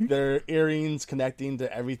God. their earrings connecting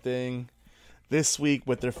to everything. This week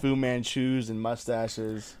with their Fu Manchus and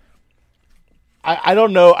mustaches. I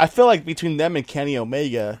don't know. I feel like between them and Kenny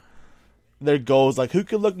Omega, their goals like who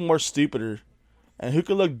could look more stupider and who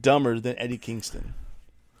could look dumber than Eddie Kingston.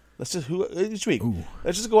 Each week. Ooh.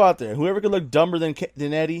 Let's just go out there. Whoever could look dumber than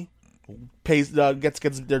Eddie pays gets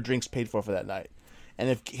their drinks paid for that night. And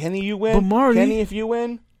if Kenny you win, But Marty- if you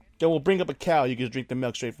win, then we'll bring up a cow. You can drink the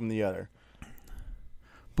milk straight from the other.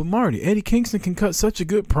 But Marty, Eddie Kingston can cut such a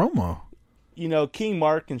good promo. You know, King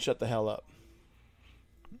Mark can shut the hell up.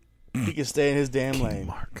 He can stay in his damn King lane.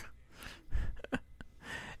 Mark.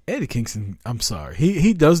 Eddie Kingston, I'm sorry.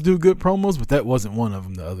 He does do good promos, but that wasn't one of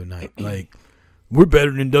them the other night. Like, we're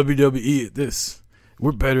better than WWE at this.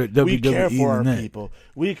 We're better at WWE We care for our than that. people.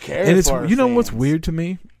 We care And it's for our you know what's fans. weird to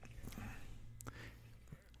me?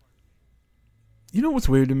 You know what's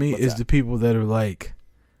weird to me What's is that? the people that are like,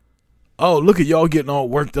 "Oh, look at y'all getting all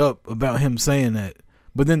worked up about him saying that,"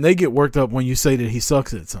 but then they get worked up when you say that he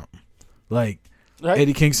sucks at something. Like, Right?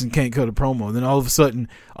 Eddie Kingston can't cut a promo. Then all of a sudden,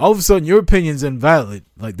 your opinion's invalid.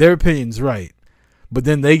 Like, their opinion's right. But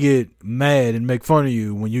then they get mad and make fun of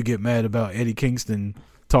you when you get mad about Eddie Kingston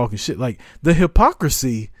talking shit. Like, the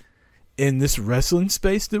hypocrisy in this wrestling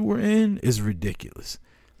space that we're in is ridiculous.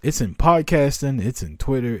 It's in podcasting, it's in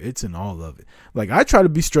Twitter, it's in all of it. Like, I try to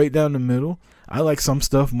be straight down the middle. I like some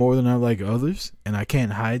stuff more than I like others, and I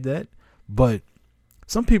can't hide that. But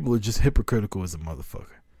some people are just hypocritical as a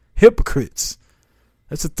motherfucker. Hypocrites.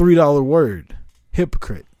 That's a $3 word.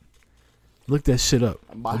 Hypocrite. Look that shit up.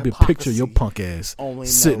 My There'll be a picture of your hypocrisy punk ass only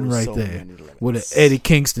sitting knows right so there many limits. with an Eddie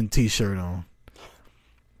Kingston t-shirt on.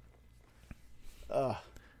 Uh,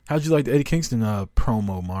 How'd you like the Eddie Kingston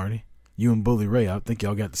promo, Marty? You and Bully Ray, I think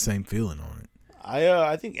y'all got the same feeling on it.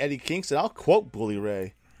 I think Eddie Kingston, I'll quote Bully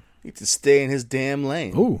Ray, he needs to stay in his damn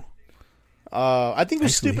lane. Ooh. I think it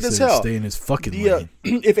was Actually, stupid he as said hell. stay in his fucking The, lane.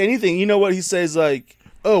 if anything, you know what he says, like,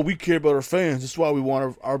 oh, we care about our fans. That's why we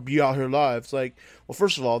want our be out here live. It's like, well,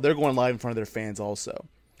 first of all, they're going live in front of their fans also.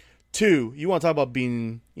 2, you want to talk about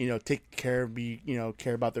being, take care of,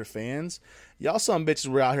 care about their fans. Y'all some bitches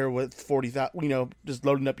were out here with 40,000, just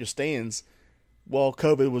loading up your stands while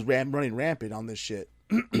COVID was running rampant on this shit.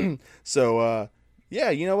 So, yeah,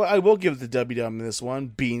 you know what? I will give the WW this one,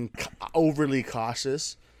 being overly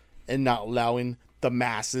cautious and not allowing the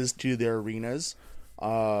masses to their arenas.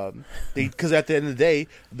 Because at the end of the day,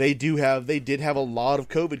 they did have a lot of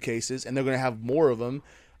COVID cases, and they're going to have more of them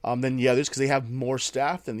than the others because they have more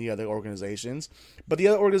staff than the other organizations. But the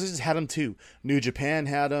other organizations had them too. New Japan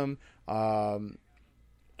had them.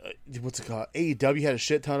 What's it called? AEW had a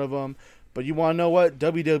shit ton of them. But you want to know what?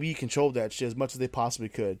 WWE controlled that shit as much as they possibly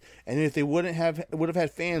could. And if they would have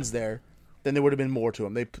had fans there, then there would have been more to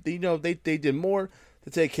them. They did more to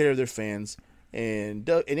take care of their fans. And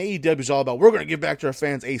AEW is all about, we're going to give back to our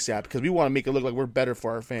fans ASAP because we want to make it look like we're better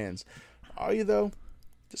for our fans. Are you, though?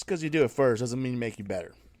 Just because you do it first doesn't mean make you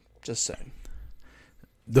better. Just saying.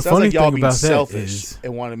 The Sounds funny like y'all thing being about that selfish is,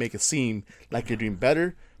 and want to make it seem like you're doing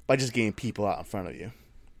better by just getting people out in front of you.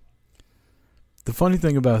 the funny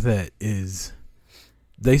thing about that is,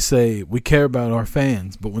 they say we care about our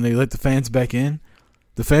fans, but when they let the fans back in,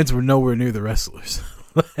 the fans were nowhere near the wrestlers.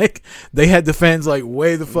 Like they had the fans like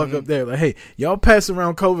way the fuck up there. Like, hey, y'all pass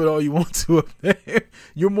around COVID all you want to up there.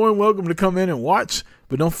 You're more than welcome to come in and watch,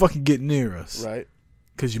 but don't fucking get near us, Right.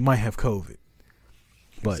 because you might have COVID.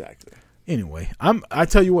 But Exactly. anyway, I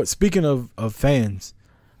tell you what. Speaking of fans,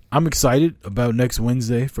 I'm excited about next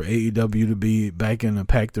Wednesday for AEW to be back in a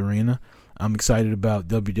packed arena. I'm excited about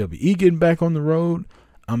WWE getting back on the road.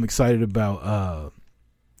 I'm excited about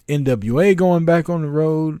NWA going back on the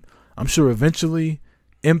road. I'm sure eventually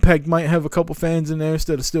Impact might have a couple fans in there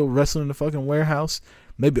instead of still wrestling in the fucking warehouse.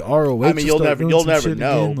 Maybe ROH. I mean, you'll never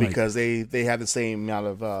know again, because they have the same amount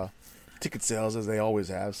of ticket sales as they always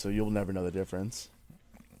have, so you'll never know the difference.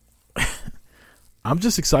 I'm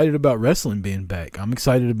just excited about wrestling being back. I'm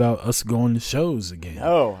excited about us going to shows again.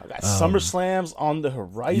 Oh, I got SummerSlams on the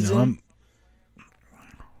horizon.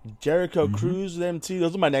 Jericho Cruise, them too.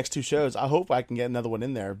 Those are my next two shows. I hope I can get another one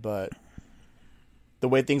in there, but the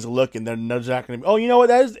way things are looking, they're not going to be. Oh, you know what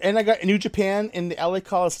that is? And I got New Japan in the LA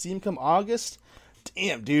Coliseum come August.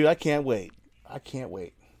 Damn, dude, I can't wait.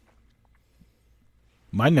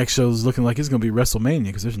 My next show is looking like it's going to be WrestleMania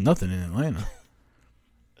because there's nothing in Atlanta.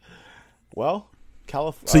 Well,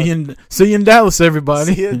 California. See you in Dallas,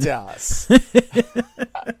 everybody. See you in Dallas.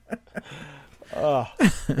 Oh,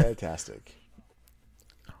 fantastic.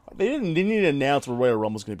 They didn't need to announce where Royal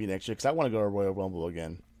Rumble's going to be next year because I want to go to Royal Rumble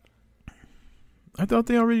again. I thought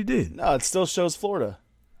they already did. No, it still shows Florida.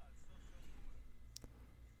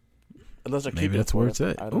 Unless they're Maybe that's where it's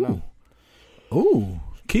at. I don't know. Ooh,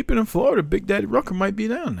 keep it in Florida. Big Daddy Rucker might be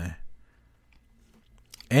down there.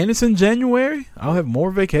 And it's in January. I'll have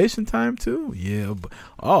more vacation time too. Yeah.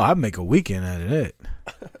 I'd make a weekend out of that.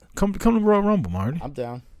 Come to Royal Rumble, Marty. I'm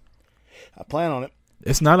down. I plan on it.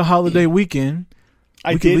 It's not a holiday weekend.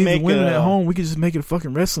 We could leave the women at home. We could just make it a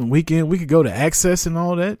fucking wrestling weekend. We could go to Access and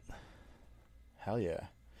all that. Hell yeah.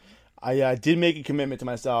 I did make a commitment to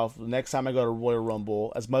myself. The next time I go to Royal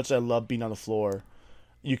Rumble, as much as I love being on the floor,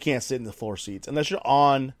 you can't sit in the floor seats. Unless you're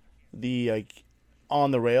on the on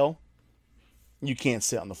the rail, you can't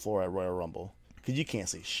sit on the floor at Royal Rumble. Because you can't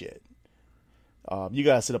see shit. You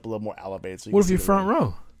got to sit up a little more elevated. So what if you're front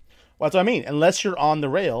row? Well, that's what I mean. Unless you're on the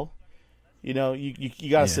rail, you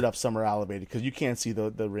got to sit up somewhere elevated because you can't see the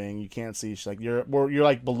ring. You can't see you're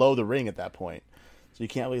like below the ring at that point, so you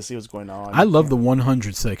can't really see what's going on. I love the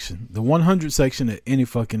 100 section. The 100 section at any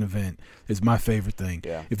fucking event is my favorite thing.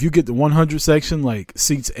 Yeah. If you get the 100 section, like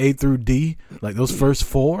seats A through D, like those first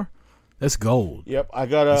four, that's gold. Yep, I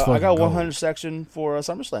got 100 section for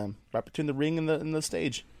SummerSlam right between the ring and the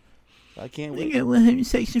stage. I can't wait. You got 100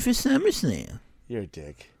 section for SummerSlam. You're a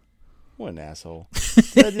dick. What an asshole.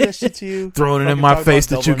 Did I do that shit to you? Throwing it in my face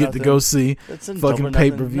that you get to go see fucking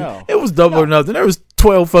pay-per-view. No. It was double or nothing. There was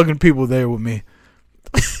 12 fucking people there with me.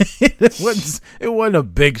 It wasn't a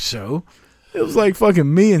big show. It was like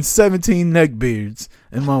fucking me and 17 neckbeards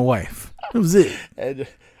and my wife. That was it. And,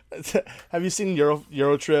 have you seen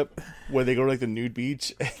Euro Trip where they go to like the nude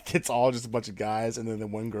beach? It's all just a bunch of guys and then the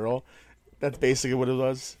one girl. That's basically what it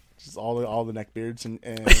was. Just all the neckbeards and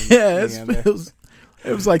yeah,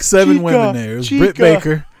 it was like 7 Chica, women there. It was Chica. Britt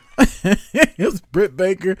Baker. It was Britt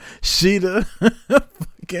Baker, Sheeta,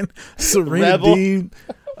 fucking Serena Rebel. Deeb,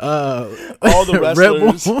 all the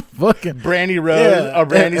wrestlers, Rebel, fucking Brandy Rose,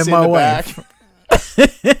 Brandy's and in my the wife. back.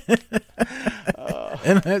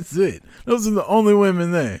 And that's it. Those are the only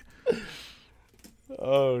women there.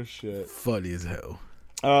 Oh shit! Funny as hell.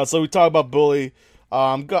 So we talk about Bully.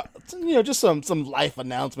 Got just some life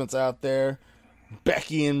announcements out there.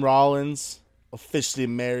 Becky and Rollins officially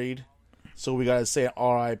married, so we gotta say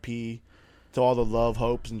R.I.P. to all the love,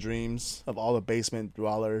 hopes, and dreams of all the basement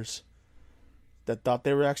dwellers that thought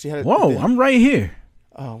they were actually had. Whoa, I'm right here.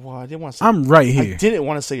 Oh, well, I didn't want to say. I'm right here. I didn't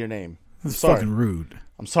want to say your name. It's Sorry. fucking rude.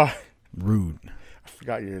 I'm sorry. Rude. I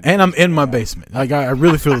forgot your. And I'm in my basement. Like I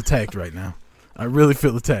really feel attacked right now. I really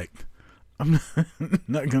feel attacked. I'm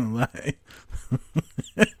not gonna lie.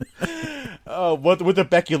 Oh, with the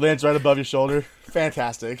Becky Lynch right above your shoulder.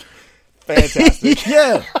 Fantastic.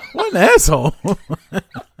 Yeah, what an asshole.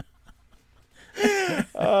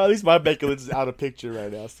 At least my Becky Lynch is out of picture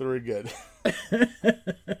right now, so we're good.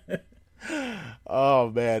 Oh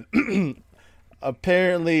man.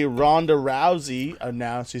 Apparently Ronda Rousey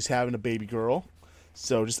announced she's having a baby girl.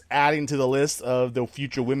 So just adding to the list of the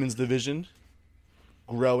future women's division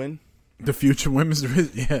growing. The future women's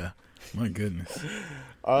division, yeah. My goodness.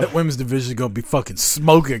 That women's division is going to be fucking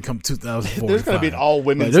smoking come 2045. There's going to be an all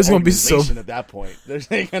women's there's gonna be at that point.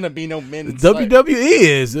 There's ain't going to be no men in WWE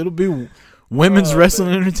is. It'll be women's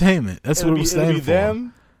wrestling entertainment. That's what it'll stand for.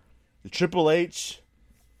 Them, the Triple H,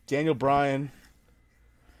 Daniel Bryan,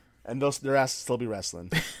 and their asses still be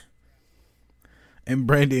wrestling. And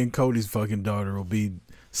Brandy and Cody's fucking daughter will be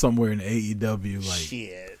somewhere in AEW, like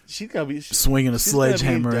shit. She's gonna be swinging a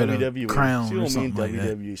sledgehammer at a crown she or won't something mean like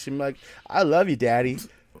that. WWE. She's like, I love you, Daddy,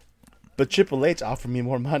 but Triple H offered me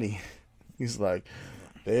more money. He's like,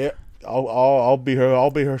 yeah, I'll be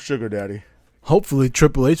her sugar daddy. Hopefully,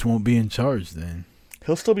 Triple H won't be in charge then.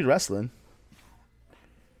 He'll still be wrestling.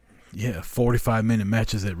 Yeah, 45-minute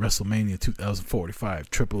matches at WrestleMania 2045.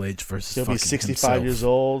 Triple H versus He'll fucking be 65 himself. years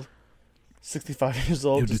old. 65 years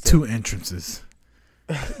old. He'll do 2 entrances.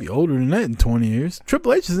 He'll be older than that in 20 years.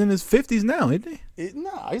 Triple H is in his 50s now, isn't he?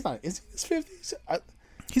 No, he's not. Is he in his 50s?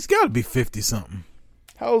 He's got to be 50-something.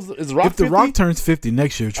 How old is Rock? If The 50? Rock turns 50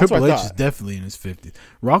 next year, Triple what I H is thought. definitely in his 50s.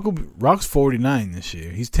 Rock's 49 this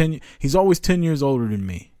year. He's always 10 years older than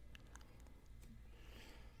me.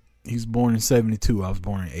 He was born in 72. I was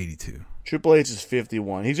born in 82. Triple H is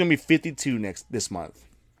 51. He's gonna be 52 this month.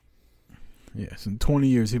 Yes, in 20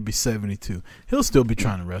 years he'll be 72. He'll still be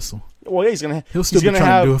trying to wrestle. Well, yeah, He'll still be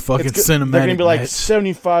trying to do a fucking cinematic They're gonna be like match.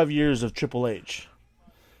 75 years of Triple H,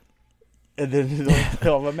 and then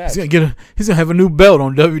he'll have a match. He's gonna have a new belt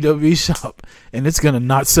on WWE Shop, and it's gonna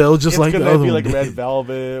not sell just like the It's other gonna be one like Red did.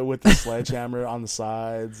 Velvet with the sledgehammer on the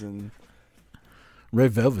sides, and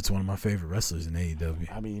Red Velvet's one of my favorite wrestlers in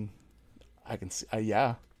AEW. I mean, I can see,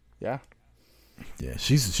 yeah. Yeah,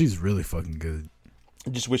 she's really fucking good. I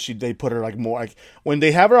just wish they put her like more like when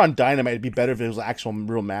they have her on Dynamite. It'd be better if it was an actual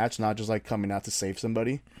real match, not just like coming out to save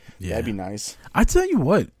somebody. Yeah, That'd be nice. I tell you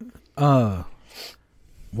what, while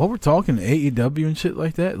we're talking AEW and shit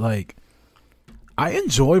like that, like I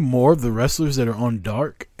enjoy more of the wrestlers that are on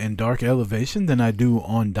Dark and Dark Elevation than I do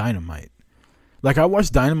on Dynamite. Like I watch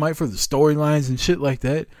Dynamite for the storylines and shit like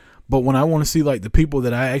that, but when I want to see like the people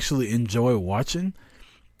that I actually enjoy watching,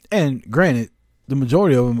 and granted, the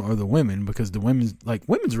majority of them are the women because the women's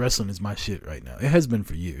wrestling is my shit right now. It has been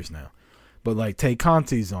for years now. But like Tay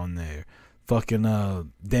Conti's on there,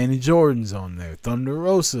 fucking Danny Jordan's on there, Thunder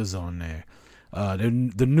Rosa's on there.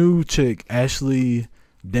 The new chick Ashley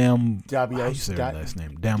how you say her last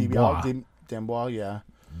name? Dambois, yeah.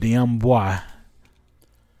 Dambois.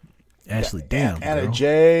 Ashley, damn. Anna bro.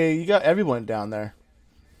 Jay, you got everyone down there.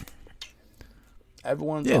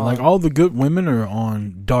 Everyone's on. Like all the good women are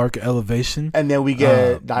on Dark Elevation. And then we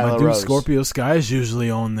get my Nyla dude Rose. Scorpio Sky is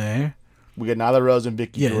usually on there. We get Nyla Rose and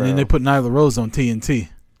Vicky Yeah, Guerrero. and then they put Nyla Rose on TNT.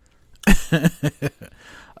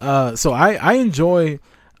 So I enjoy.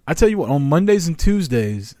 I tell you what, on Mondays and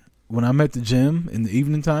Tuesdays when I'm at the gym in the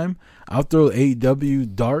evening time, I'll throw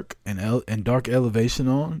AEW Dark and Dark Elevation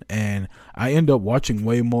on, and I end up watching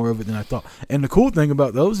way more of it than I thought. And the cool thing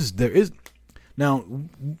about those is now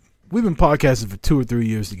we've been podcasting for 2 or 3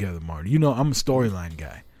 years together, Marty. You know I'm a storyline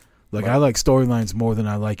guy. Like Right. I like storylines more than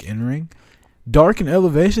I like in-ring. Dark and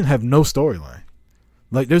Elevation have no storyline.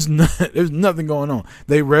 Like there's nothing going on.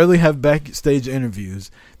 They rarely have backstage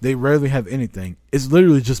interviews. They rarely have anything. It's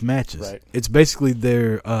literally just matches. Right. It's basically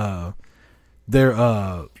their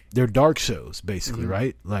dark shows, basically,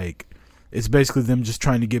 right? Like it's basically them just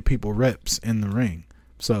trying to get people reps in the ring.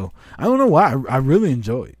 So I don't know why I really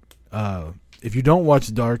enjoy it. If you don't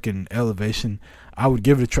watch Dark and Elevation, I would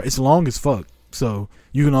give it a try. It's long as fuck, so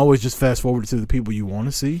you can always just fast forward to the people you want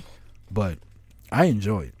to see. But I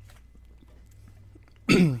enjoy it.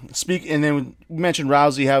 And then we mentioned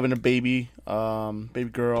Rousey having a baby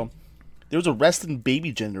girl. There was a wrestling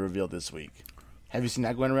baby gender reveal this week. Have you seen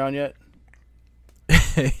that going around yet?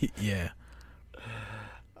 Yeah.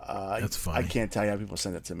 That's funny. I can't tell you how people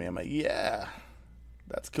send it to me. I'm like, yeah,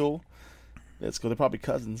 that's cool. That's cool. They're probably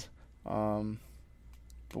cousins. But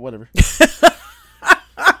whatever.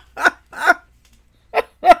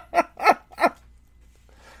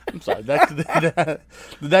 I'm sorry. Did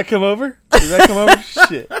that come over? Did that come over?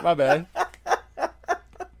 Shit, my bad.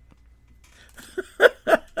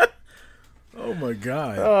 Oh my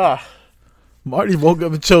god. Ah. Marty woke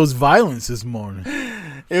up and chose violence this morning.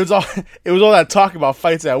 It was all that talk about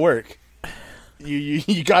fights at work.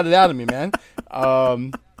 You got it out of me, man.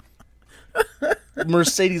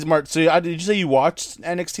 Mercedes Martin. So did you say you watched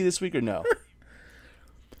NXT this week or no?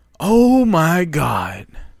 Oh my god.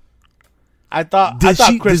 I thought Did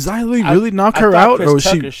Xia Li really knock her out, Chris or was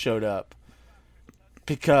Tucker she? showed up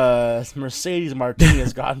because Mercedes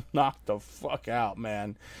Martinez got knocked the fuck out,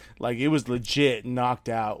 man. Like it was legit knocked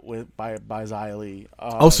out by Xia Li.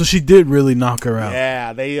 So she did really knock her out.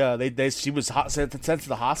 Yeah, she was sent to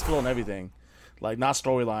the hospital and everything. Like not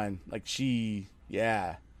storyline. Like she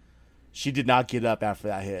did not get up after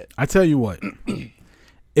that hit. I tell you what,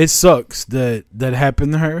 it sucks that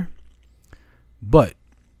happened to her, but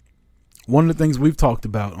one of the things we've talked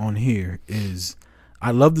about on here is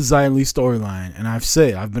I love the Xia Li storyline, and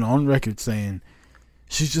I've been on record saying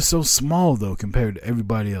She's just so small though compared to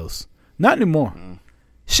everybody else. Not anymore.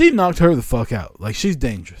 She knocked her the fuck out. Like, she's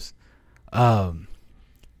dangerous. And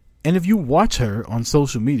if you watch her on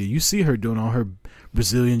social media, you see her doing all her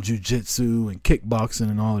Brazilian jiu-jitsu and kickboxing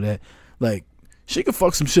and all that. Like, she could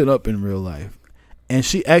fuck some shit up in real life. And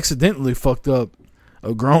she accidentally fucked up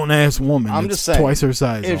a grown-ass woman I'm that's just saying, twice her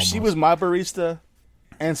size if almost. she was my barista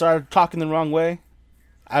and started talking the wrong way,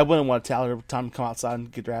 I wouldn't want to tell her every time to come outside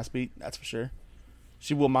and get her ass beat. That's for sure.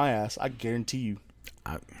 She whooped my ass. I guarantee you.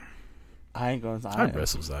 I ain't going to. I'd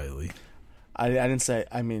wrestle Xia Li. I didn't say.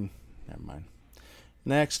 I mean, never mind.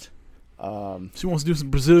 Next. She wants to do some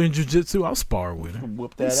Brazilian jiu-jitsu. I'll spar with her.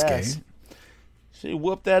 Whoop that I'm ass. scared. She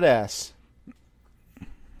whooped that ass.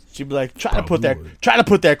 She'd be like, try to Probably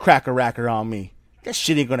put that cracker racker on me. That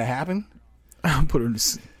shit ain't gonna happen. I'll put her in the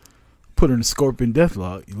Scorpion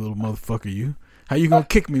Deathlock, you little motherfucker, you. How you gonna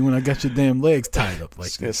kick me when I got your damn legs tied up like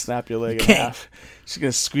She's gonna this? snap your leg in Can't. half. She's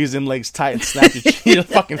gonna squeeze them legs tight and snap your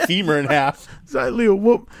fucking femur in half. Xia Li will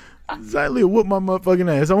whoop my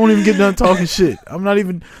motherfucking ass. I won't even get done talking shit. I'm not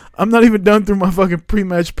even done through my fucking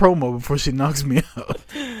pre-match promo before she knocks me out.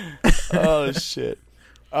 Oh shit.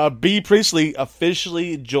 B Priestley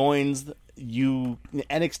officially joins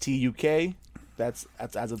NXT UK. That's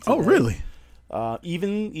as of today. Oh really?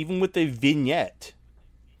 Even with a vignette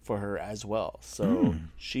for her as well. So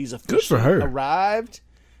she's officially Good for her. arrived,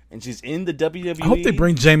 and she's in the WWE. I hope they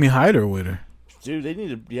bring Jamie Hayter with her. Dude, they need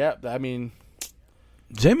to. Yeah, I mean,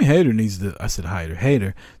 Jamie Hayter needs to. I said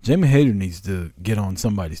Hayter. Jamie Hayter needs to get on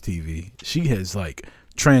somebody's TV. She has like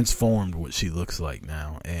transformed what she looks like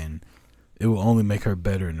now, and it will only make her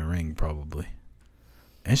better in the ring probably.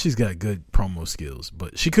 And she's got good promo skills,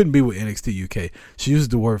 but she couldn't be with NXT UK. She uses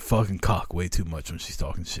the word fucking cock way too much when she's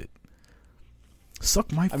talking shit.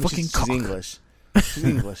 Suck my fucking she's cock. English. She's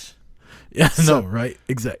English. Yeah, I know, So- right?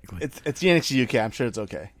 Exactly. It's the NXT UK. I'm sure it's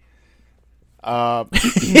okay.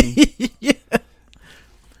 Yeah.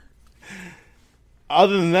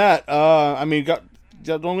 Other than that, I mean,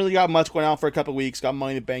 don't really got much going on for a couple of weeks. Got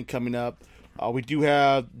Money in the Bank coming up. We do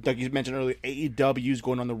have, like you mentioned earlier, AEW's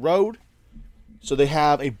going on the road. So they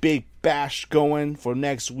have a big bash going for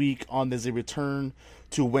next week on as they return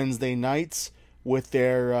to Wednesday nights with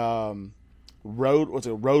their Road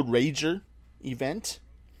Rager event.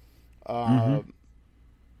 I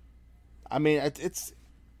mean, it's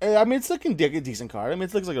looking like a decent card. I mean,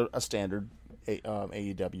 it looks like a standard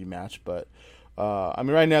AEW match, but I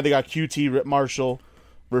mean, right now they got QT Rip Marshall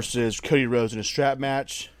versus Cody Rhodes in a strap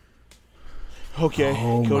match. Okay.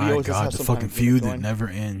 Oh Cody my always has to god, have the some fucking kind of gimmick feud that going. never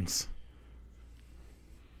ends.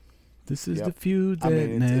 This is Yep. the feud that I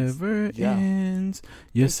mean, it's- never yeah. ends.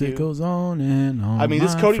 Yes, Thank it you. goes on and on. I mean,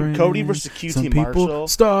 this my Cody friends. versus QT Some people Marshall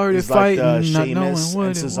started is like the fighting, not Sheamus knowing and what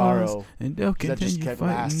it Cesaro was, and they'll that just continue kept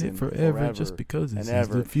fighting lasting it forever just because this is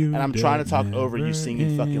the feud. And I'm trying to talk that over you never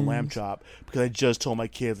singing fucking Lamb ends. Chop because I just told my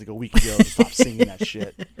kids like a week ago to stop singing that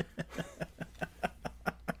shit.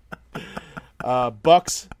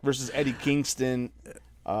 Bucks versus Eddie Kingston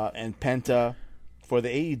and Penta for the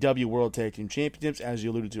AEW World Tag Team Championships, as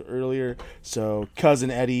you alluded to earlier. So Cousin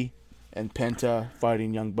Eddie and Penta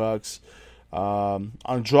fighting Young Bucks.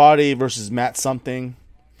 Andrade versus Matt something.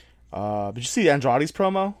 Did you see Andrade's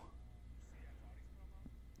promo?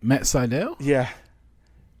 Matt Sydal? Yeah.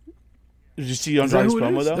 Did you see Is that Andrade's who it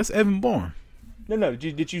promo is? though? That's Evan Bourne. No.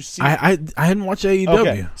 Did you see? I hadn't watched AEW.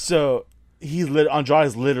 Okay, so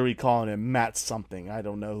Andrade's literally calling him Matt something. I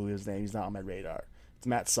don't know who his name. He's not on my radar. It's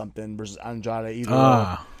Matt something versus Andrade. Either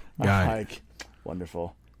Ah, way. got it. Like,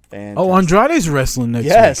 wonderful. Fantastic. Oh, Andrade's wrestling next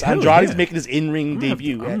yes, week. Hell Andrade's yeah. making his in-ring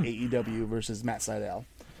debut at I'm- AEW versus Matt Sydal.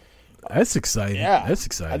 That's exciting. Yeah, That's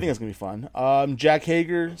exciting. I think that's gonna be fun. Jack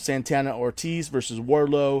Hager, Santana Ortiz versus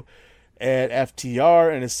Wardlow at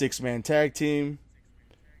FTR in a 6-man tag team.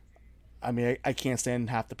 I mean, I can't stand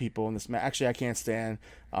half the people in this match. Actually, I can't stand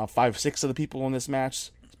 5-6 of the people in this match,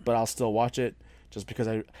 but I'll still watch it just because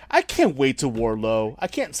I can't wait to Wardlow. I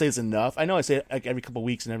can't say it's enough. I know I say it like every couple of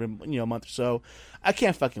weeks and every month or so. I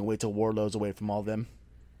can't fucking wait till Wardlow's away from all of them.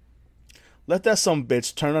 Let that some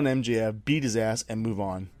bitch turn on MJF, beat his ass, and move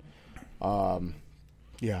on.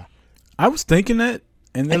 Yeah. I was thinking that,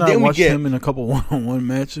 and then And I then we watched get- him in a couple one-on-one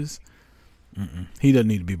matches. He doesn't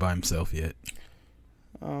need to be by himself yet.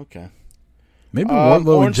 Okay. Maybe Wardlow and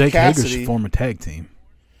Orange Jake Hager Cassidy. should form a tag team.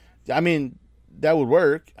 I mean, that would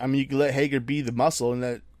work. I mean, you could let Hager be the muscle and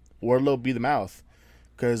let Wardlow be the mouth.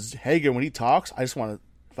 Because Hager, when he talks, I just want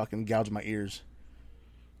to fucking gouge my ears.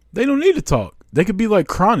 They don't need to talk. They could be like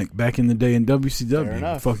Chronic back in the day in Fair WCW.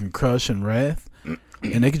 enough. Fucking Crush and Wrath.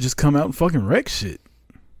 And they could just come out and fucking wreck shit.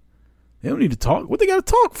 They don't need to talk. What they got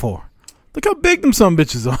to talk for? Look how big them some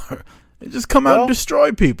bitches are. They just come out and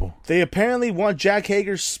destroy people. They apparently want Jake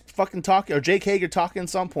Hager talking at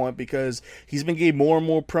some point because he's been getting more and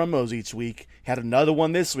more promos each week. Had another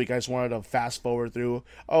one this week. I just wanted to fast forward through.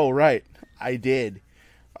 Oh, right. I did.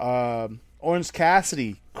 Orange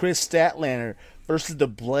Cassidy, Chris Statlander versus the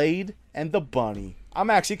Blade and the Bunny. I'm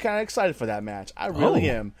actually kind of excited for that match. I really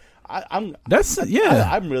am. I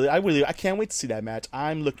can't wait to see that match.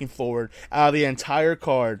 I'm looking forward out of the entire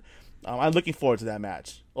card. I'm looking forward to that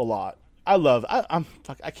match a lot.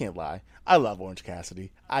 I can't lie. I love Orange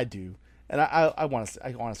Cassidy. I do, and I want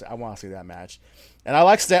to see that match. And I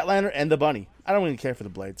like Statlander and the Bunny. I don't really care for the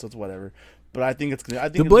Blade, so it's whatever. But I think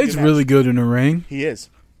the Blade's really good in the ring. He is.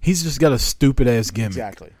 He's just got a stupid ass gimmick.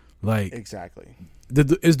 Exactly.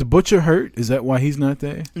 Is the Butcher hurt? Is that why he's not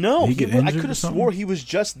there? No, I could have swore he was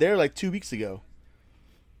just there like 2 weeks ago.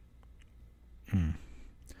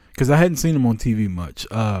 Because I hadn't seen him on TV much.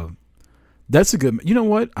 That's a good. You know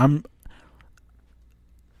what? I'm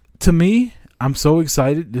so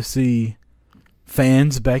excited to see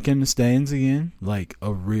fans back in the stands again, like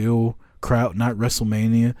a real crowd, not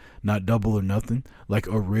WrestleMania, not Double or Nothing, like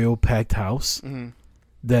a real packed house. Mm-hmm.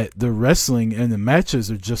 That the wrestling and the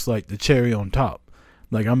matches are just like the cherry on top.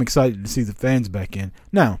 Like, I'm excited to see the fans back in.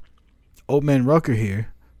 Now, Old Man Rucker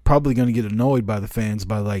here, probably going to get annoyed by the fans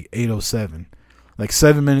by like 8:07. Like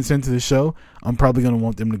 7 minutes into the show, I'm probably going to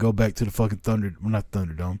want them to go back to the fucking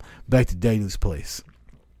Thunderdome, back to Daly's place.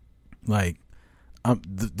 Like,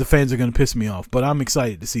 the fans are going to piss me off, but I'm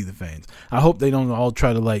excited to see the fans. I hope they don't all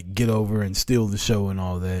try to like get over and steal the show and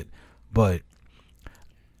all that. But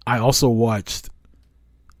I also watched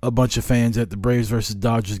a bunch of fans at the Braves versus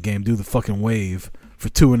Dodgers game do the fucking wave for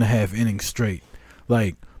 2.5 innings straight.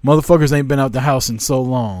 Like, motherfuckers ain't been out the house in so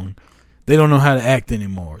long, they don't know how to act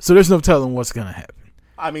anymore. So there's no telling what's gonna happen.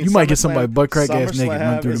 I mean, you might get somebody butt crack ass naked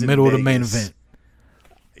run through the middle of the main event.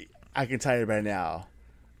 I can tell you right now,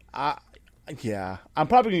 I'm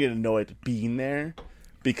probably gonna get annoyed being there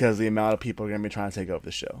because the amount of people are gonna be trying to take over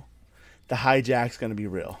the show. The hijack's gonna be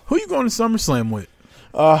real. Who you going to SummerSlam with?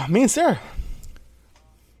 Me and Sarah.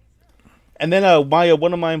 And then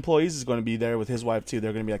one of my employees is going to be there with his wife too.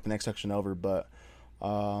 They're going to be like the next section over, but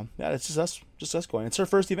it's just us going. It's her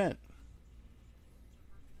first event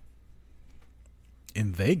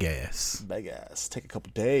in Vegas. Take a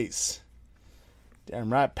couple days.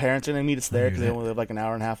 Damn right. Parents are going to meet us there because they only live like an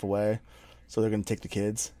hour and a half away, so they're going to take the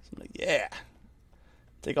kids. So I'm like, yeah,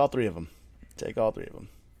 take all three of them.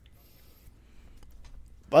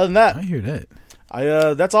 But other than that, I hear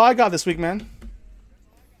that. That's all I got this week, man.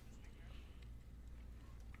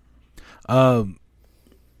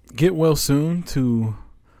 Get well soon to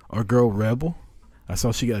our girl Rebel. I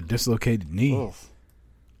saw she got a dislocated knee. Oof.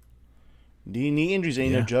 Knee injuries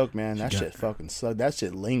ain't no joke, man. That shit fucking sucks. That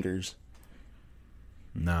shit lingers.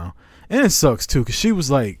 No. And it sucks too, because she was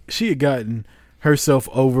like, she had gotten herself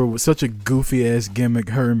over with such a goofy ass gimmick,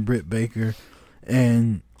 her and Britt Baker.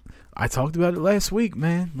 And I talked about it last week,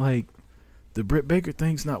 man. Like, the Britt Baker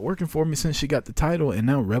thing's not working for me since she got the title, and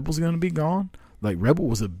now Rebel's gonna be gone. Like, Rebel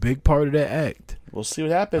was a big part of that act. We'll see what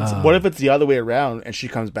happens. What if it's the other way around and she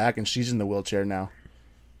comes back and she's in the wheelchair now?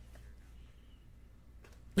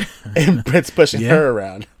 And Britt's pushing her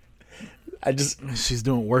around. She's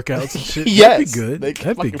doing workouts and shit. Yes. That'd be good.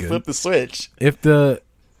 That'd be good. Flip the switch. If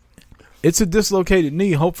it's a dislocated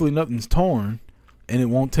knee, hopefully nothing's torn and it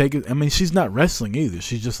won't take it. I mean, she's not wrestling either.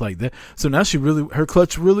 She's just like that. So now her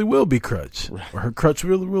clutch really will be crutch. Or her crutch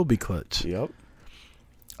really will be clutch. Yep.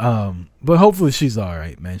 But hopefully she's all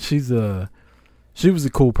right, man. She was a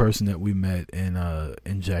cool person that we met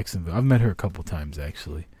in Jacksonville. I've met her a couple times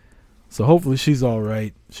actually. So hopefully she's all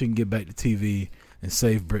right. She can get back to TV and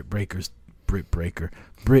save Britt Baker's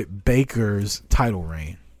title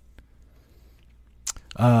reign.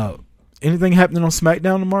 Anything happening on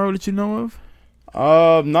SmackDown tomorrow that you know of?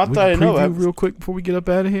 Not that I know of. Real quick before we get up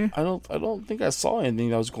out of here. I don't think I saw anything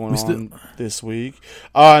that was going on this week.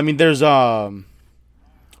 I mean, there's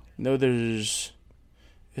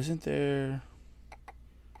isn't there?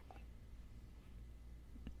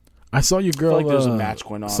 I saw your girl. I feel like there's a match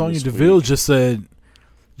going on. Sonya Deville just said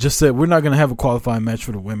we're not going to have a qualifying match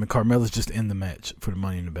for the women. Carmella's just in the match for the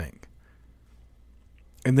Money in the Bank.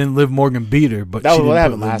 And then Liv Morgan beat her, but she didn't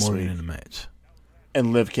put Liv Morgan in the match.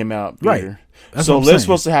 And Liv came out, right? Her. So Liv's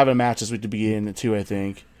supposed to have a match this week to begin too, I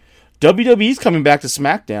think. WWE's coming back to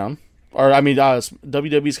SmackDown,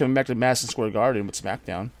 WWE's coming back to Madison Square Garden with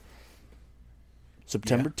SmackDown,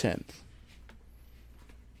 September 10th.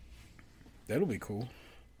 That'll be cool.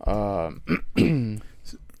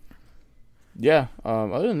 Yeah.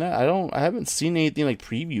 Other than that, I haven't seen anything like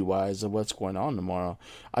preview wise of what's going on tomorrow.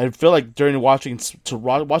 I feel like during watching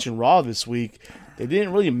Raw this week, they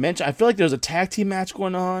didn't really mention. I feel like there's a tag team match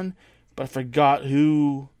going on, but I forgot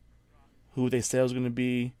who they said was going to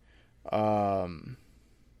be. Yeah,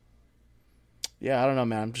 I don't know,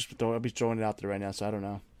 man. I'll be throwing it out there right now, so I don't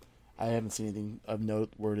know. I haven't seen anything of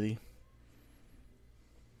noteworthy.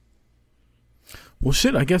 Well,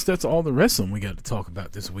 shit, I guess that's all the wrestling we got to talk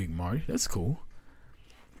about this week, Marty. That's cool.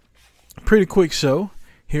 Pretty quick show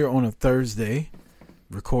here on a Thursday,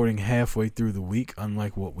 recording halfway through the week,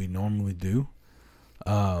 unlike what we normally do.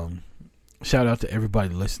 Shout out to everybody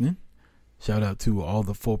listening. Shout out to all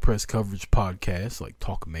the full press coverage podcasts like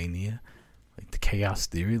Talkmania, like the Chaos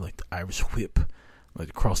Theory, like the Irish Whip, like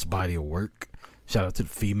the Crossbody of Work. Shout out to the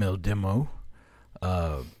Female Demo.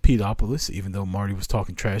 Peteopolis, even though Marty was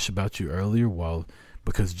talking trash about you earlier,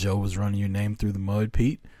 because Joe was running your name through the mud,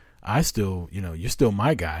 Pete, I still, you're still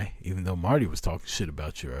my guy, even though Marty was talking shit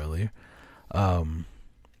about you earlier. Shout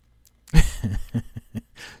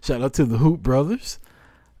out to the Hoop Brothers.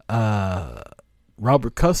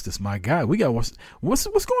 Robert Custis, my guy. We got what's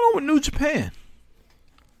going on with New Japan?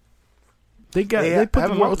 They put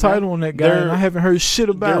the world title on that guy, and I haven't heard shit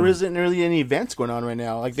about it. There isn't really any events going on right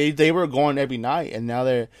now. Like they were going every night, and now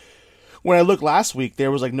they're. When I looked last week,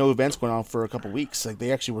 there was like no events going on for a couple weeks. Like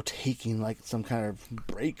they actually were taking like some kind of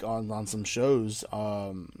break on some shows.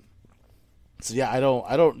 So yeah, I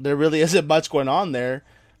don't. There really isn't much going on there.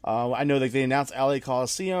 I know like they announced LA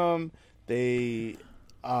Coliseum. They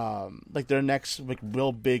like their next like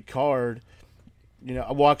real big card.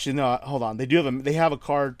 Well, actually no. Hold on, they have a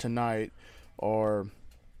card tonight. Or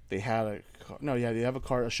they had they have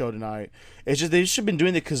a show tonight. It's just they should have been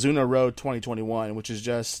doing the Kizuna Road 2021, which is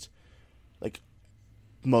just like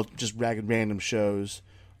just ragged random shows.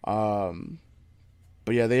 But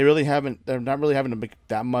yeah, they're not really having to make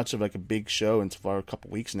that much of like a big show for a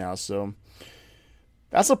couple weeks now. So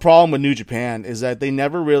that's the problem with New Japan, is that they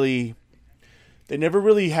never really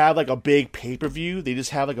have like a big pay-per-view. They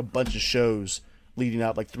just have like a bunch of shows leading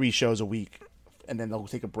up, like 3 shows a week. And then they'll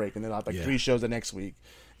take a break, and then I'll have 3 shows the next week,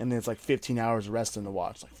 and then it's like 15 hours of wrestling to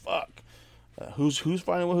watch. Like fuck, who's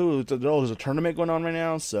fighting with who? There's a tournament going on right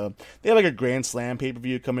now, so they have like a Grand Slam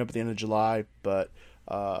pay-per-view coming up at the end of July. But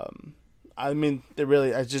I mean, they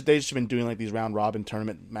just have been doing like these round robin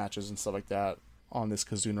tournament matches and stuff like that on this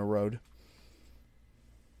Kizuna Road.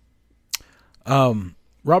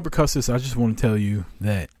 Robert Custis, I just want to tell you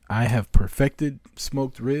that I have perfected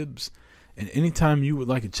smoked ribs, and anytime you would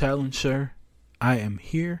like a challenge, sir, I am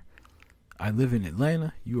here. I live in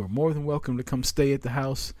Atlanta. You are more than welcome to come stay at the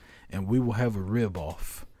house, and we will have a rib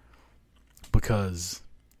off. Because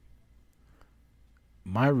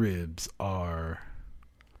my ribs are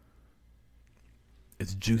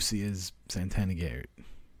as juicy as Santana Garrett.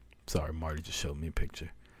 Sorry, Marty just showed me a picture.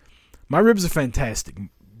 My ribs are fantastic,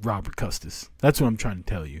 Robert Custis. That's what I'm trying to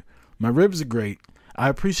tell you. My ribs are great. I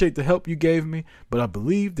appreciate the help you gave me, but I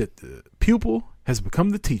believe that the pupil has become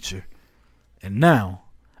the teacher. And now,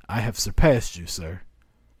 I have surpassed you, sir.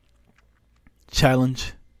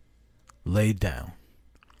 Challenge laid down.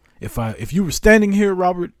 If you were standing here,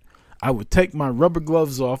 Robert, I would take my rubber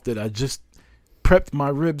gloves off that I just prepped my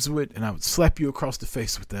ribs with, and I would slap you across the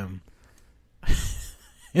face with them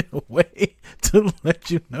in a way to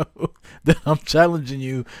let you know that I'm challenging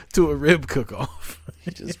you to a rib cook-off.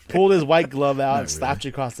 He just pulled his white glove out and slapped you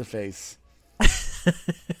across the face.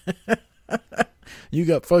 You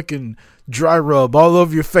got fucking dry rub all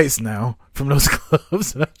over your face now from those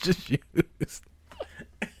gloves that I just used.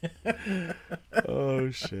 Oh,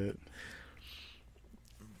 shit.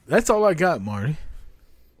 That's all I got, Marty.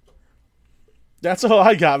 That's all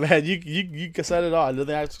I got, man. You said it all.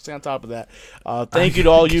 Nothing I have to say on top of that. Thank you to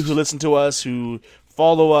all you who listen to us, who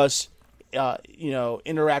follow us,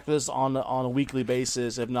 interact with us on a weekly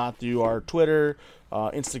basis, if not through our Twitter,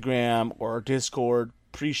 Instagram, or our Discord.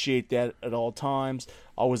 Appreciate that at all times.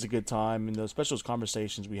 Always a good time, and especially those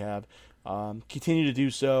conversations we have. Continue to do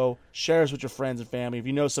so. Share us with your friends and family. If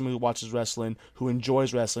you know someone who watches wrestling, who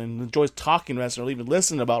enjoys talking wrestling, or even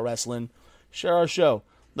listening about wrestling, share our show.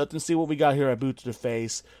 Let them see what we got here at Boot to the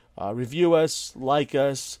Face. Review us, like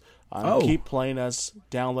us, keep playing us,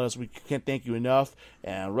 download us. We can't thank you enough.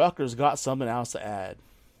 And Rutgers got something else to add.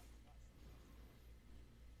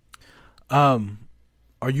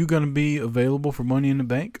 Are you going to be available for Money in the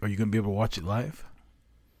Bank? Are you going to be able to watch it live?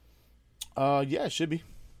 Yeah, it should be.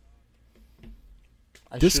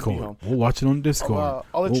 Discord. We'll watch it on Discord.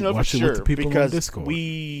 I'll let you know for sure, because on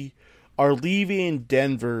we are leaving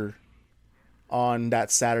Denver on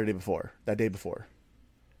that day before.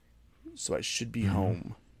 So I should be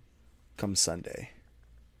home. come Sunday.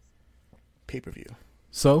 Pay-per-view.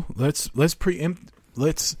 So let's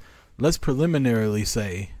preliminarily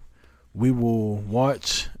say we will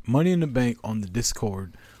watch Money in the Bank on the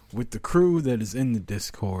Discord with the crew that is in the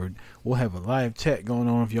Discord. We'll have a live chat going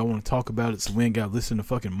on if y'all want to talk about it, so we ain't got to listen to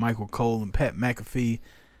fucking Michael Cole and Pat McAfee,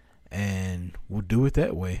 and we'll do it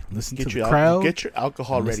that way. Listen to the crowd. Get your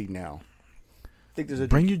alcohol ready now.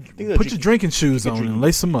 Put your drinking shoes on and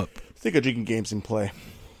lace them up. Think of drinking games in play.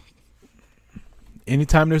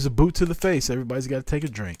 Anytime there's a boot to the face, everybody's got to take a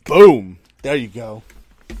drink. Boom. There you go.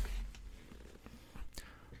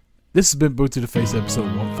 This has been Boot to the Face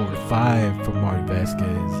episode 145 from Marty Vasquez.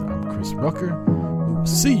 I'm Chris Rucker. We will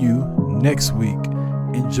see you next week.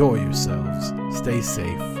 Enjoy yourselves. Stay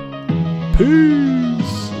safe.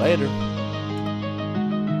 Peace. Later.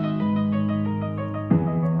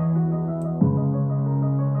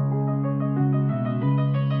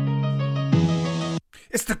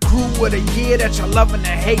 It's the crew of the year that y'all loving to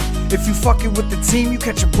hate. If you fucking with the team, you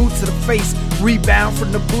catch a boot to the face. Rebound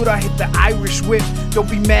from the boot, I hit the Irish whip. Don't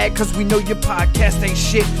be mad cause we know your podcast ain't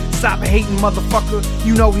shit. Stop hating, motherfucker,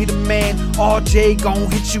 you know he the man. RJ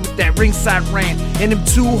gon' hit you with that ringside rant. And them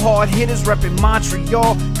two hard hitters reppin'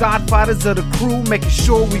 Montreal. Godfathers of the crew, making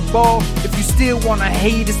sure we ball. If you still wanna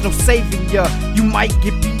hate, it's no saving ya. You might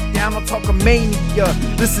get beat down on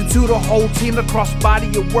Talkamania. Listen to the whole team across body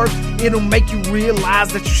of work. It'll make you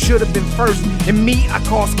realize that you should have been first. And me, I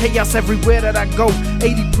cause chaos everywhere that I go.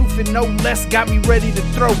 80 proof and no less, got me ready to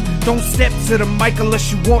throw. Don't step to the mic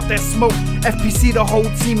unless you want that smoke. FPC, the whole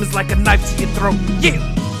team is like a knife to your throat. Yeah.